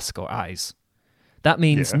desk or eyes. That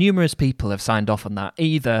means numerous people have signed off on that.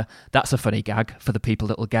 Either that's a funny gag for the people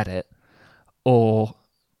that will get it, or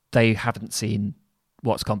they haven't seen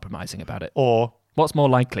what's compromising about it. Or what's more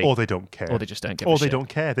likely? Or they don't care. Or they just don't give a shit. Or they don't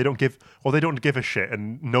care. They don't give a shit,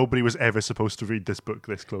 and nobody was ever supposed to read this book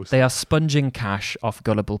this closely. They are sponging cash off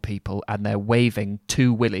gullible people, and they're waving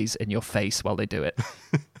 2 willies in your face while they do it.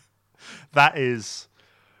 That is...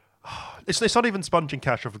 It's not even sponging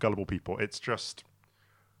cash off gullible people. It's just...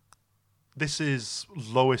 This is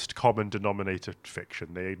lowest common denominator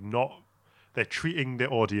fiction. They're treating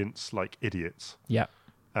their audience like idiots. Yeah.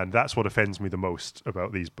 And that's what offends me the most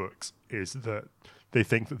about these books, is that they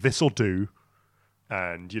think that this'll do,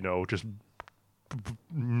 and, just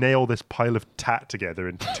nail this pile of tat together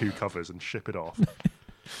into 2 covers and ship it off.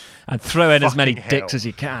 And throw in as many Fucking dicks hell. as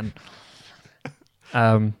you can.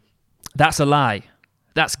 That's a lie.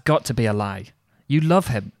 That's got to be a lie. You love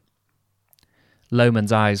him.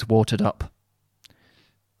 Loman's eyes watered up.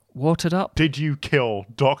 Watered up? Did you kill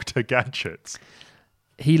Dr. Gadgets?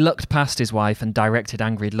 He looked past his wife and directed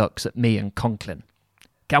angry looks at me and Conklin.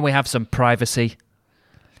 Can we have some privacy?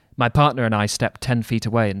 My partner and I stepped 10 feet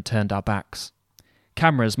away and turned our backs.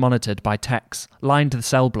 Cameras monitored by techs lined the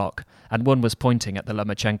cell block, and one was pointing at the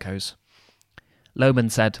Lomachenkos. Loman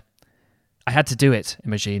said, I had to do it,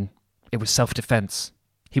 Imogen. It was self-defense.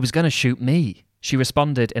 He was going to shoot me. She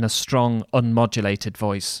responded in a strong, unmodulated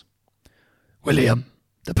voice. William,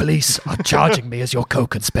 the police are charging me as your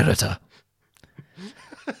co-conspirator.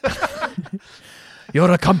 Your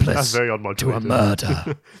accomplice That's very to a unmodulated.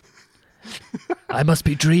 murder. I must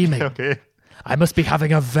be dreaming. Okay. I must be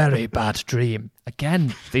having a very bad dream.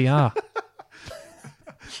 Again, VR.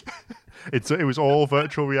 It was all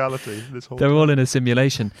virtual reality this whole They're time. all in a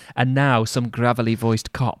simulation. And now some gravelly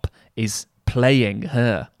voiced cop is playing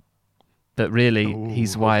her. But really,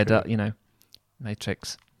 he's wired up,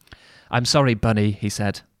 Matrix. I'm sorry, Bunny, he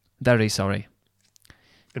said. Very sorry.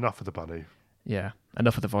 Enough of the bunny. Yeah,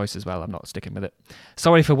 enough of the voice as well. I'm not sticking with it.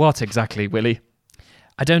 Sorry for what exactly, Willie?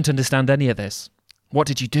 I don't understand any of this. What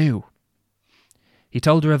did you do? He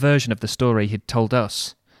told her a version of the story he'd told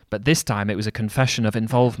us, but this time it was a confession of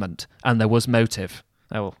involvement, and there was motive.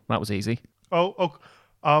 Oh, well, that was easy.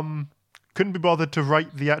 Couldn't be bothered to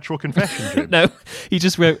write the actual confession, James. No, he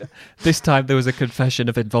just wrote, this time there was a confession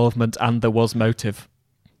of involvement and there was motive.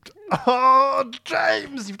 Oh,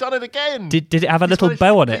 James, you've done it again. Did it have a little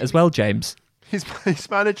bow on it as well, James? He's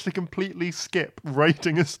managed to completely skip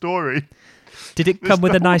writing a story. Did it come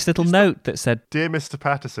with a nice little note that said, Dear Mr.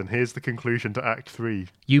 Patterson, here's the conclusion to Act 3.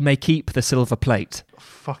 you may keep the silver plate.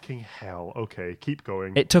 Fucking hell. Okay, keep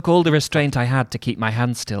going. It took all the restraint I had to keep my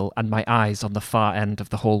hands still and my eyes on the far end of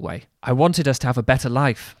the hallway. I wanted us to have a better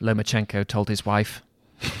life, Lomachenko told his wife.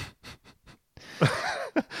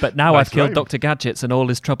 But now Nice I've killed rhyme. Dr. Gadgets and all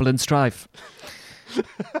his trouble and strife.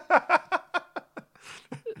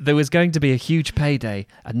 There was going to be a huge payday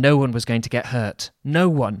and no one was going to get hurt. No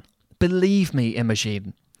one. Believe me,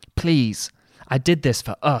 Imogen. Please. I did this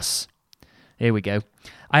for us. Here we go.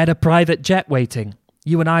 I had a private jet waiting.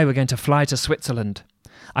 You and I were going to fly to Switzerland.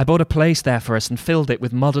 I bought a place there for us and filled it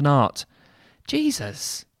with modern art.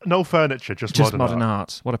 Jesus. No furniture, just modern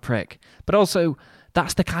art. What a prick. But also,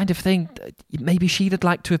 that's the kind of thing that maybe she'd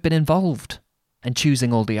like to have been involved in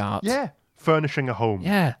choosing all the art. Yeah, furnishing a home.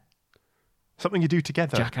 Yeah. Something you do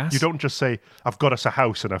together. Jackass. You don't just say, I've got us a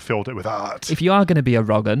house and I've filled it with art. If you are going to be a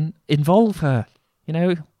Rogan, involve her. You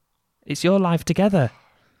know, it's your life together.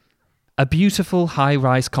 A beautiful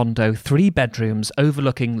high-rise condo, 3 bedrooms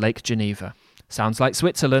overlooking Lake Geneva. Sounds like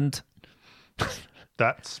Switzerland.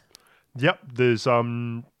 There's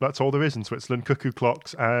that's all there is in Switzerland. Cuckoo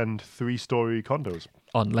clocks and 3-story condos.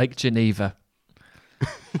 On Lake Geneva.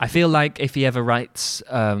 I feel like if he ever writes,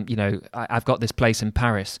 I've got this place in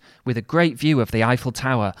Paris with a great view of the Eiffel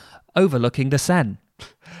Tower overlooking the Seine.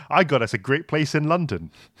 I got us a great place in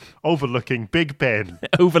London, overlooking Big Ben.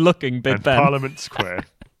 Overlooking Big and Ben. Parliament Square.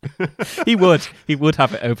 He would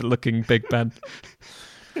have it overlooking Big Ben.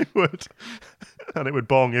 He would. And it would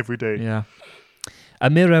bong every day. Yeah. A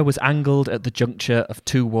mirror was angled at the juncture of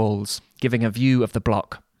 2 walls, giving a view of the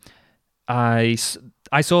block. I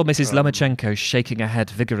saw Mrs. Lomachenko shaking her head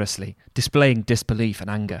vigorously, displaying disbelief and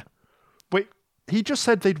anger. Wait, he just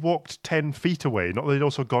said they'd walked 10 feet away, not that they'd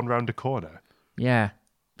also gone round a corner. Yeah.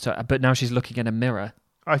 So, but now she's looking in a mirror.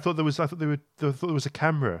 I thought there was a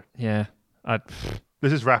camera. Yeah.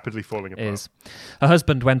 This is rapidly falling apart. It is. Her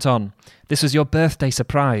husband went on. This was your birthday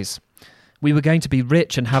surprise. We were going to be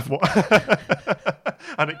rich and have...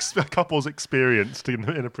 A couple's experienced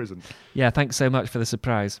in a prison. Yeah, thanks so much for the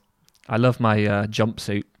surprise. I love my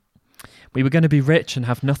jumpsuit. We were going to be rich and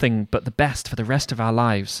have nothing but the best for the rest of our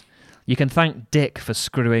lives. You can thank Dick for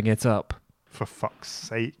screwing it up. For fuck's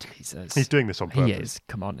sake. Jesus. He's doing this on purpose. He is.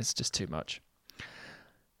 Come on, it's just too much.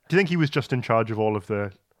 Do you think he was just in charge of all of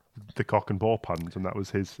the cock and ball puns and that was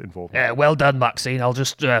his involvement? Well done, Maxine. I'll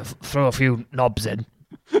just throw a few knobs in.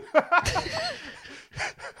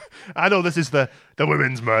 I know this is the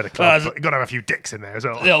women's murder club, but you've got to have a few dicks in there as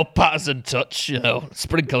well. The old Patterson touch,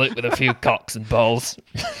 sprinkle it with a few cocks and balls.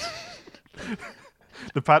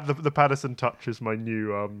 The Patterson touch is my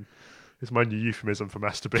new euphemism for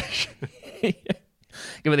masturbation.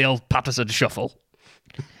 Give it the old Patterson shuffle.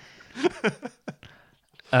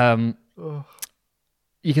 You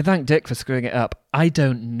can thank Dick for screwing it up. I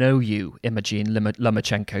don't know you, Imogen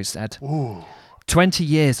Lomachenko said. Ooh. 20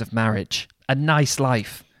 years of marriage, a nice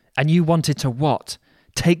life, and you wanted to what?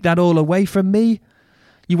 Take that all away from me?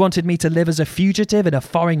 You wanted me to live as a fugitive in a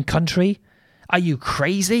foreign country? Are you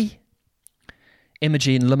crazy?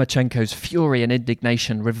 Imogen Lomachenko's fury and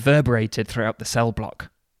indignation reverberated throughout the cell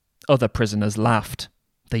block. Other prisoners laughed.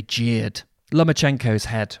 They jeered. Lomachenko's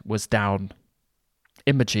head was down.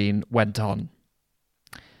 Imogen went on.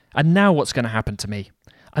 And now what's going to happen to me?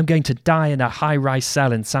 I'm going to die in a high-rise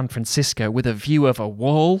cell in San Francisco with a view of a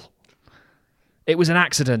wall? It was an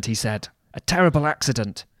accident, he said. A terrible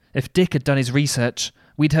accident. If Dick had done his research,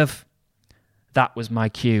 we'd have... That was my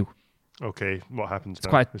cue. Okay, what happens now? It's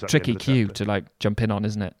quite a tricky cue to jump in on,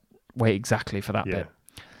 isn't it? Wait exactly for that bit.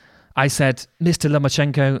 I said, Mr.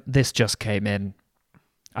 Lomachenko, this just came in.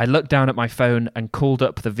 I looked down at my phone and called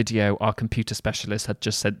up the video our computer specialist had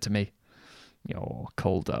just sent to me. You're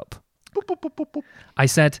called up. Boop, boop, boop, boop, boop. I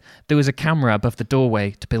said there was a camera above the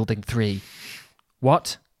doorway to building 3.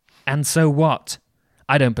 What? And so what?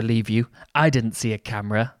 I don't believe you. I didn't see a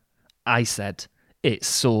camera. I said, it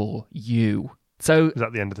saw you. So is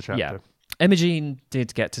that the end of the chapter? Yeah. Imogen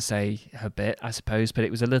did get to say her bit, I suppose, but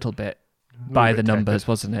it was a little bit by the numbers,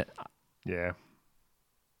 wasn't it? Yeah.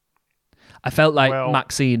 I felt like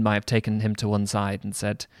Maxine might have taken him to one side and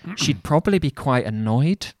said, she'd probably be quite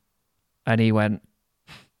annoyed. And he went,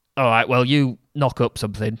 all right, well, you knock up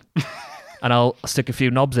something and I'll stick a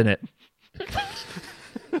few knobs in it.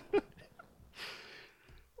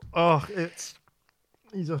 Well,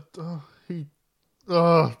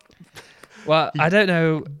 I don't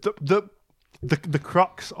know. The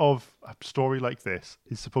crux of a story like this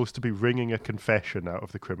is supposed to be wringing a confession out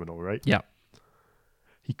of the criminal, right? Yeah.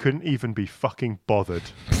 He couldn't even be fucking bothered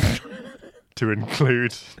to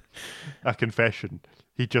include a confession.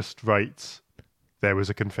 He just writes, there was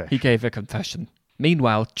a confession. He gave a confession.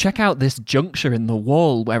 Meanwhile, check out this juncture in the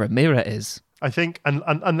wall where a mirror is. I think,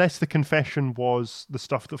 unless the confession was the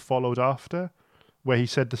stuff that followed after, where he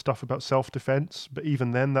said the stuff about self-defense, but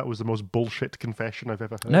even then, that was the most bullshit confession I've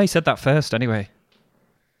ever heard. No, he said that first anyway.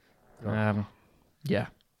 Yeah.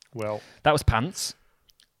 Well, that was pants.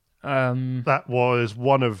 That was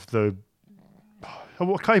one of the... I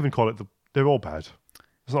can't even call it they're all bad.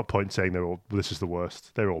 There's not a point saying this is the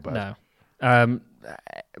worst. They're all bad. No.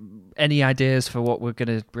 Any ideas for what we're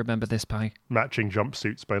going to remember this by? Matching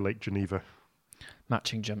jumpsuits by Lake Geneva.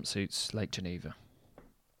 Matching jumpsuits, Lake Geneva.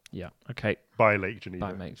 Yeah. Okay. by Lake Geneva.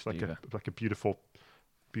 By Lake It's like Geneva. a beautiful,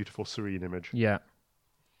 beautiful, serene image. Yeah.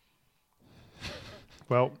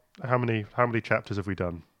 Well, how many chapters have we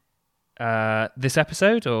done This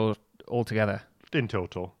episode or altogether? in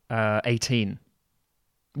total? 18.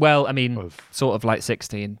 Well, I mean, Of sort of like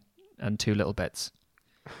 16 and 2 little bits.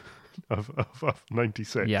 of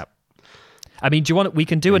 96. Yeah. I mean, do you want? We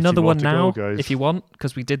can do another 81 one to go, now guys. if you want,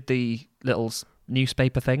 because we did the little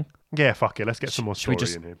newspaper thing. Yeah, fuck it. Let's get some more Should we story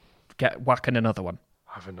just- in here. Get whacking another one.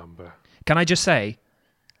 Have a number. Can I just say,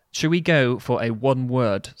 should we go for a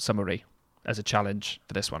one-word summary as a challenge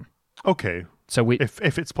for this one? Okay, So we,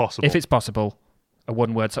 if it's possible. if it's possible, a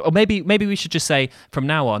one-word. Or maybe we should just say from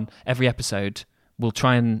now on, every episode we'll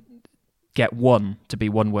try and get one to be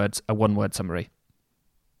a one-word summary.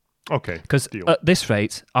 okay, Because deal. at this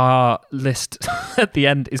rate, our list at the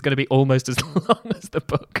end is going to be almost as long as the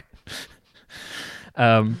book.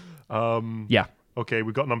 Yeah. Okay,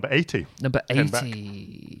 we got number 80. Number 10 back.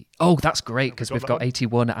 80. Oh, that's great because got we've that got one?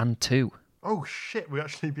 81 and 2. Oh shit, we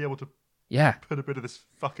actually be able to Yeah. put a bit of this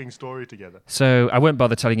fucking story together. So I won't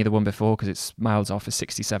bother telling you the one before because it's miles off. Is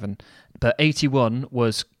 67. But 81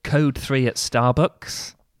 was Code 3 at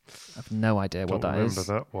Starbucks. I've no idea what Don't that remember is.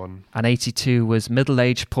 that one. And 82 was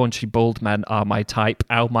Middle-aged, paunchy, bald men are my type.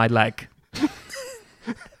 Ow, my leg.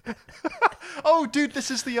 Oh, dude,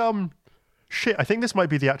 this is the shit. I think this might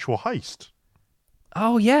be the actual heist.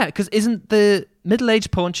 Oh, yeah, because isn't the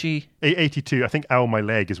middle-aged, paunchy... 82. I think "Ow, my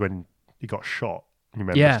leg" is when he got shot. You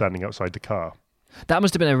remember Yeah. standing outside the car. That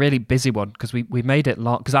must have been a really busy one because we made it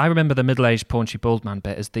long. Because I remember the middle-aged, paunchy, bald man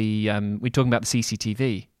bit as the... we're talking about the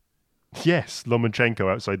CCTV. Yes, Lomachenko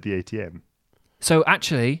outside the ATM. So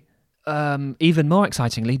actually, even more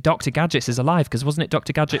excitingly, Dr. Gadgets is alive because wasn't it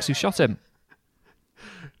Dr. Gadgets who shot him?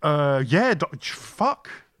 Yeah, fuck.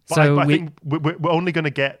 But So I we- think we're only going to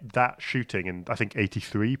get that shooting in, I think,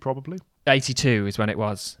 83 probably. 82 is when it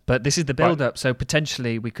was. But this is the build-up, so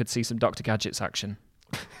potentially we could see some Dr. Gadgets action.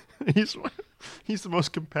 He's the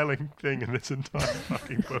most compelling thing in this entire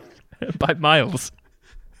fucking book. By miles.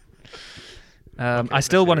 I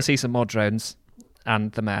still want to see some more drones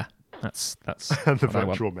and the mayor. That's And the what I want.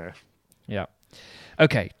 virtual mayor. Yeah.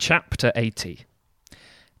 Okay, chapter 80.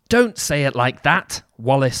 Don't say it like that,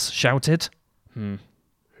 Wallace shouted.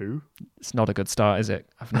 Who? It's not a good start, is it?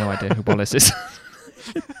 I've no idea who Wallace is.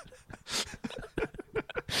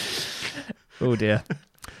 Oh dear.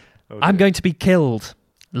 Oh, I'm dear. going to be killed.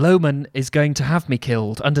 Lohman is going to have me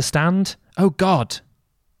killed. Understand? Oh God.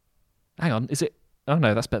 Hang on, is it? Oh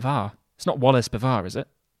no, that's Bavar. It's not Wallace Bavar, is it?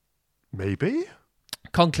 Maybe?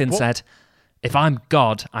 Conklin What? said, "If I'm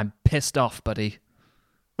God, I'm pissed off, buddy."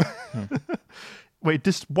 Wait,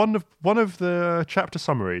 this one of the chapter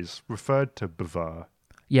summaries referred to Bavar.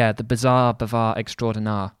 Yeah, the bizarre Bavar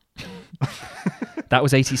extraordinaire. That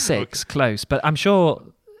was 86, close. But I'm sure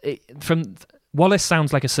from Wallace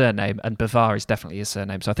sounds like a surname, and Bavar is definitely a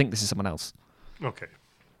surname. So I think this is someone else. Okay.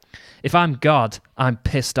 If I'm God, I'm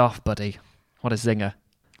pissed off, buddy. What a zinger!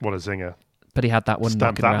 What a zinger. But he had that one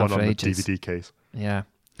Stamp knocking that around one for on ages. the DVD case. Yeah.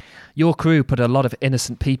 Your crew put a lot of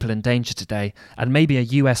innocent people in danger today, and maybe a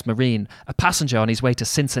US Marine, a passenger on his way to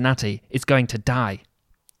Cincinnati, is going to die.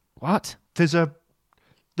 What? There's a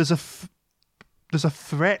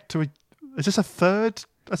threat to a... Is this a third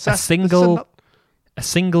assassin? A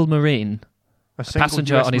single Marine, A a single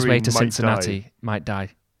passenger US on his way Marine to might Cincinnati, die. might die.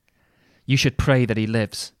 You should pray that he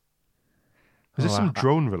lives. Is this Oh, some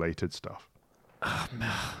drone-related stuff? I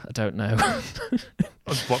don't know.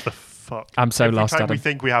 What the fuck? I'm so Every lost, time Adam. we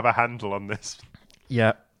think we have a handle on this.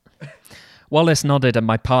 Yeah. Wallace nodded and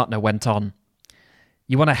my partner went on.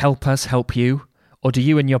 You want to help us help you? Or do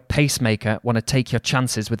you and your pacemaker want to take your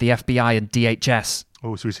chances with the FBI and DHS?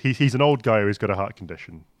 Oh, so he's an old guy who's got a heart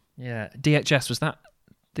condition. Yeah. DHS, is that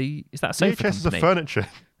a sofa DHS is a company? furniture.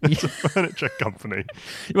 It's a furniture company.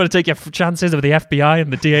 You want to take your chances with the FBI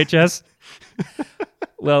and the DHS?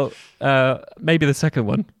 Well, maybe the second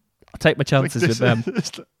one. I'll take my chances with them.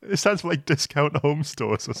 It sounds like discount home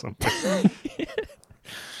stores or something.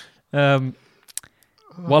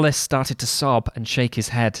 Wallace started to sob and shake his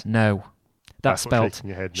head. No. That's That's what spelt shaking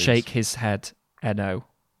your head means. shake his head. N-O.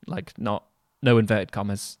 Like no inverted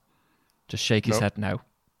commas. Just shake his No. head. No.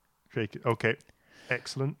 Shake it. Okay.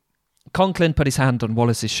 Excellent. Conklin put his hand on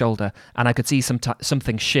Wallace's shoulder, and I could see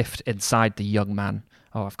something shift inside the young man.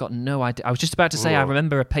 Oh, I've got no idea. I was just about to say, I Whoa.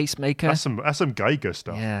 remember a pacemaker. That's some Geiger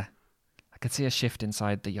stuff. Yeah. I could see a shift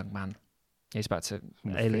inside the young man. He's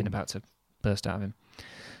alien about to burst out of him.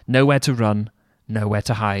 Nowhere to run, nowhere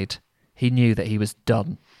to hide. He knew that he was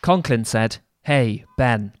done. Conklin said, "Hey,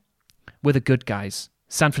 Ben, we're the good guys.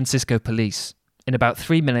 San Francisco police. In about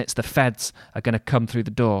 3 minutes, the feds are going to come through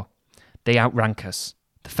the door. They outrank us.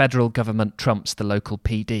 The federal government trumps the local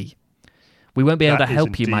PD. We won't be able to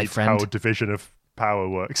help you, my friend. How division of power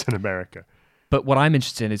works in America. But what I'm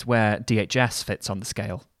interested in is where DHS fits on the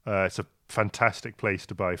scale. It's a fantastic place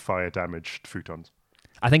to buy fire-damaged futons.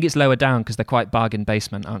 I think it's lower down because they're quite bargain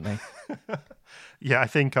basement, aren't they? Yeah, I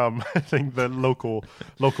think the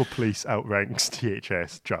local police outranks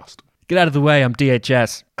DHS just. Get out of the way, I'm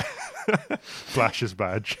DHS. Flash's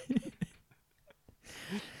badge.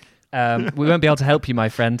 We won't be able to help you, my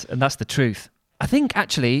friend, and that's the truth. I think,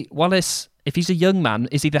 actually, Wallace, if he's a young man,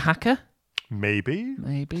 is he the hacker? Maybe.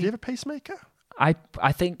 Maybe. Do you have a pacemaker? I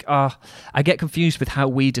think I get confused with how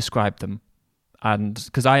we describe them. And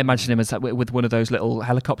because I imagine him as with one of those little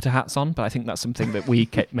helicopter hats on, but I think that's something that we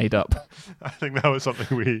made up. I think that was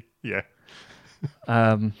something yeah.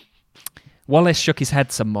 Wallace shook his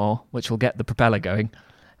head some more, which will get the propeller going,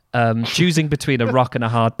 choosing between a rock and a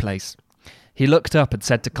hard place. He looked up and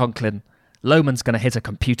said to Conklin, "Lohman's going to hit a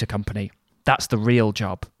computer company. That's the real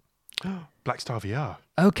job." Black Star VR.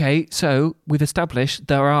 Okay, so we've established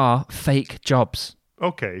there are fake jobs.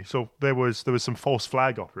 Okay, so there was some false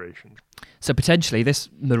flag operations. So potentially this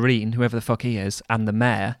Marine, whoever the fuck he is, and the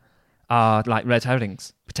mayor are like red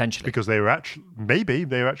herrings, potentially. Because they were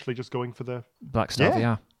actually just going for the Black Star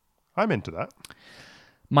VR. I'm into that.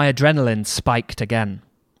 My adrenaline spiked again.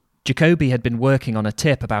 Jacoby had been working on a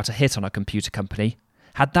tip about a hit on a computer company.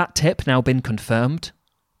 Had that tip now been confirmed?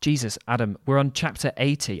 Jesus, Adam, we're on chapter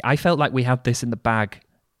 80. I felt like we had this in the bag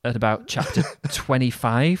at about chapter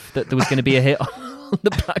 25, that there was going to be a hit on the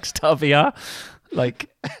Black Star VR. Like,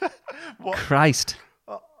 Christ.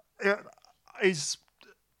 Is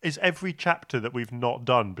every chapter that we've not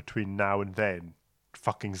done between now and then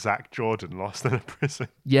fucking Zach Jordan lost in a prison?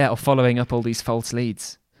 Yeah, or following up all these false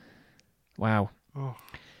leads. Wow. Oh.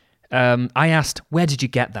 I asked, where did you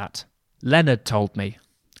get that? Leonard told me.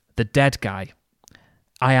 The dead guy.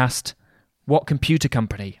 I asked, what computer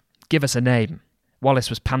company? Give us a name. Wallace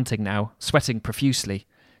was panting now, sweating profusely,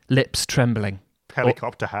 lips trembling.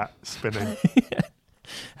 Helicopter hat spinning.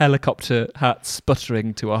 Helicopter hat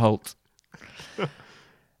sputtering to a halt.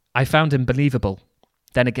 I found him believable.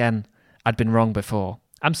 Then again, I'd been wrong before.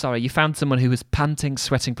 I'm sorry, you found someone who was panting,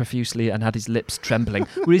 sweating profusely, and had his lips trembling.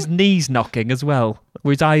 Were his knees knocking as well?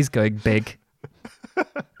 Were his eyes going big?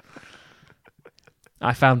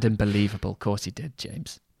 I found him believable. Of course he did,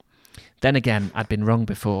 James. Then again, I'd been wrong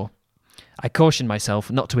before. I cautioned myself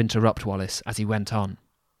not to interrupt Wallace as he went on.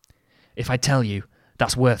 If I tell you,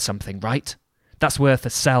 that's worth something, right? That's worth a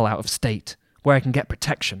cell out of state, where I can get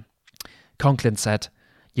protection. Conklin said,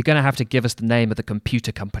 you're going to have to give us the name of the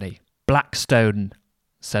computer company. Blackstone,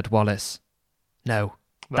 said Wallace. No,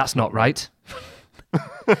 that's not right.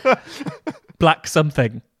 Black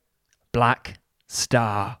something. Black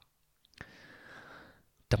Star.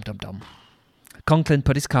 Dum-dum-dum. Conklin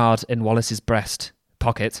put his card in Wallace's breast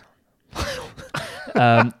pocket.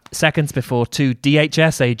 Seconds before 2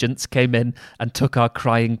 DHS agents came in and took our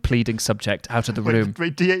crying, pleading subject out of the room.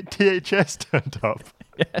 Wait, DHS turned up?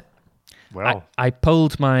 Yeah. Wow. I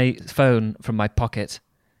pulled my phone from my pocket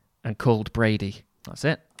and called Brady. That's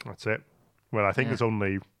it. That's it. Well, I think there's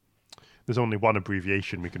only one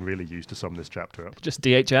abbreviation we can really use to sum this chapter up. Just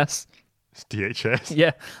DHS? It's DHS.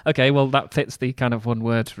 Yeah. Okay, well, that fits the kind of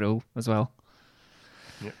one-word rule as well.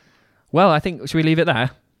 Yeah. Well, I think, should we leave it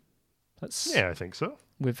there? Yeah, I think so.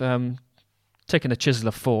 We've taken a chisel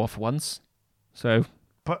of 4 for once. So,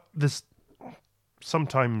 but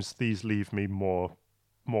sometimes these leave me more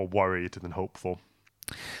worried than hopeful.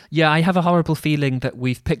 Yeah, I have a horrible feeling that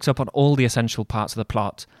we've picked up on all the essential parts of the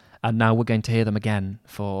plot, and now we're going to hear them again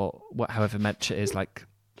for however much it is, like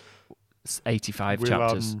 85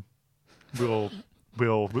 chapters. We'll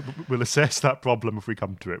assess that problem if we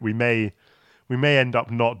come to it. We may end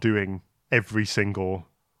up not doing every single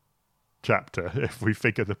chapter if we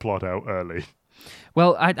figure the plot out early.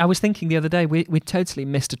 Well, I was thinking the other day, we totally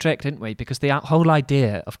missed a trick, didn't we? Because the whole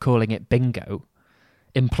idea of calling it bingo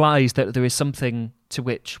implies that there is something to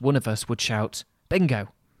which one of us would shout, bingo,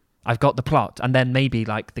 I've got the plot. And then maybe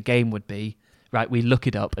like the game would be, right, we look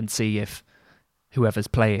it up and see if whoever's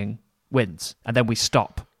playing wins. And then we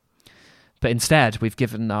stop. But instead, we've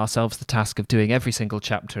given ourselves the task of doing every single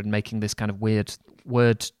chapter and making this kind of weird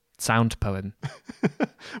word sound poem.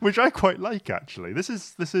 Which I quite like, actually. This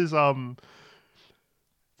is quite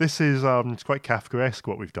Kafkaesque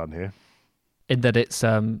what we've done here. In that it's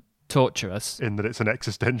torturous. In that it's an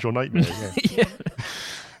existential nightmare. Yeah. Yeah.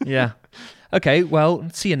 Yeah. Okay, well,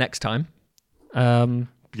 see you next time.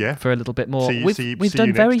 Yeah. For a little bit more. We've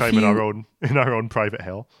done very few in our own private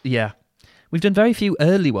hell. Yeah. We've done very few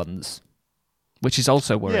early ones. which is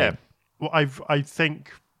also worrying. Yeah. Well, I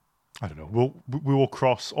think, I don't know, we will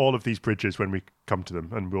cross all of these bridges when we come to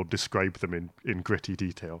them, and we'll describe them in gritty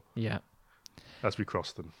detail Yeah. as we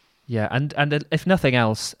cross them. Yeah, and if nothing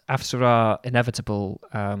else, after our inevitable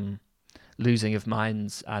losing of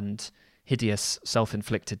minds and hideous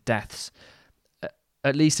self-inflicted deaths,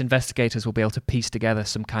 at least investigators will be able to piece together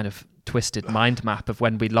some kind of twisted mind map of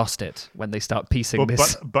when we lost it, when they start piecing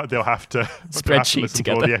this But they'll have to spreadsheet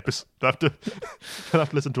together. they'll have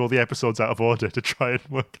to listen to all the episodes out of order to try and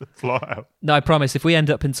work the plot out. No, I promise, if we end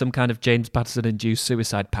up in some kind of James Patterson-induced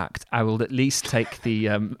suicide pact, I will at least take the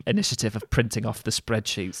initiative of printing off the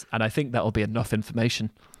spreadsheets, and I think that'll be enough information.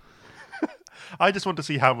 I just want to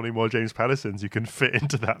see how many more James Pattersons you can fit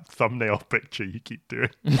into that thumbnail picture you keep doing.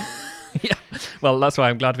 Yeah, well, that's why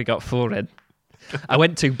I'm glad we got 4 in. I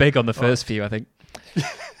went too big on the first few, I think.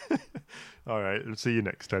 All right, see you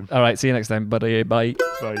next time. All right, see you next time, buddy. Bye.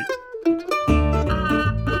 Bye.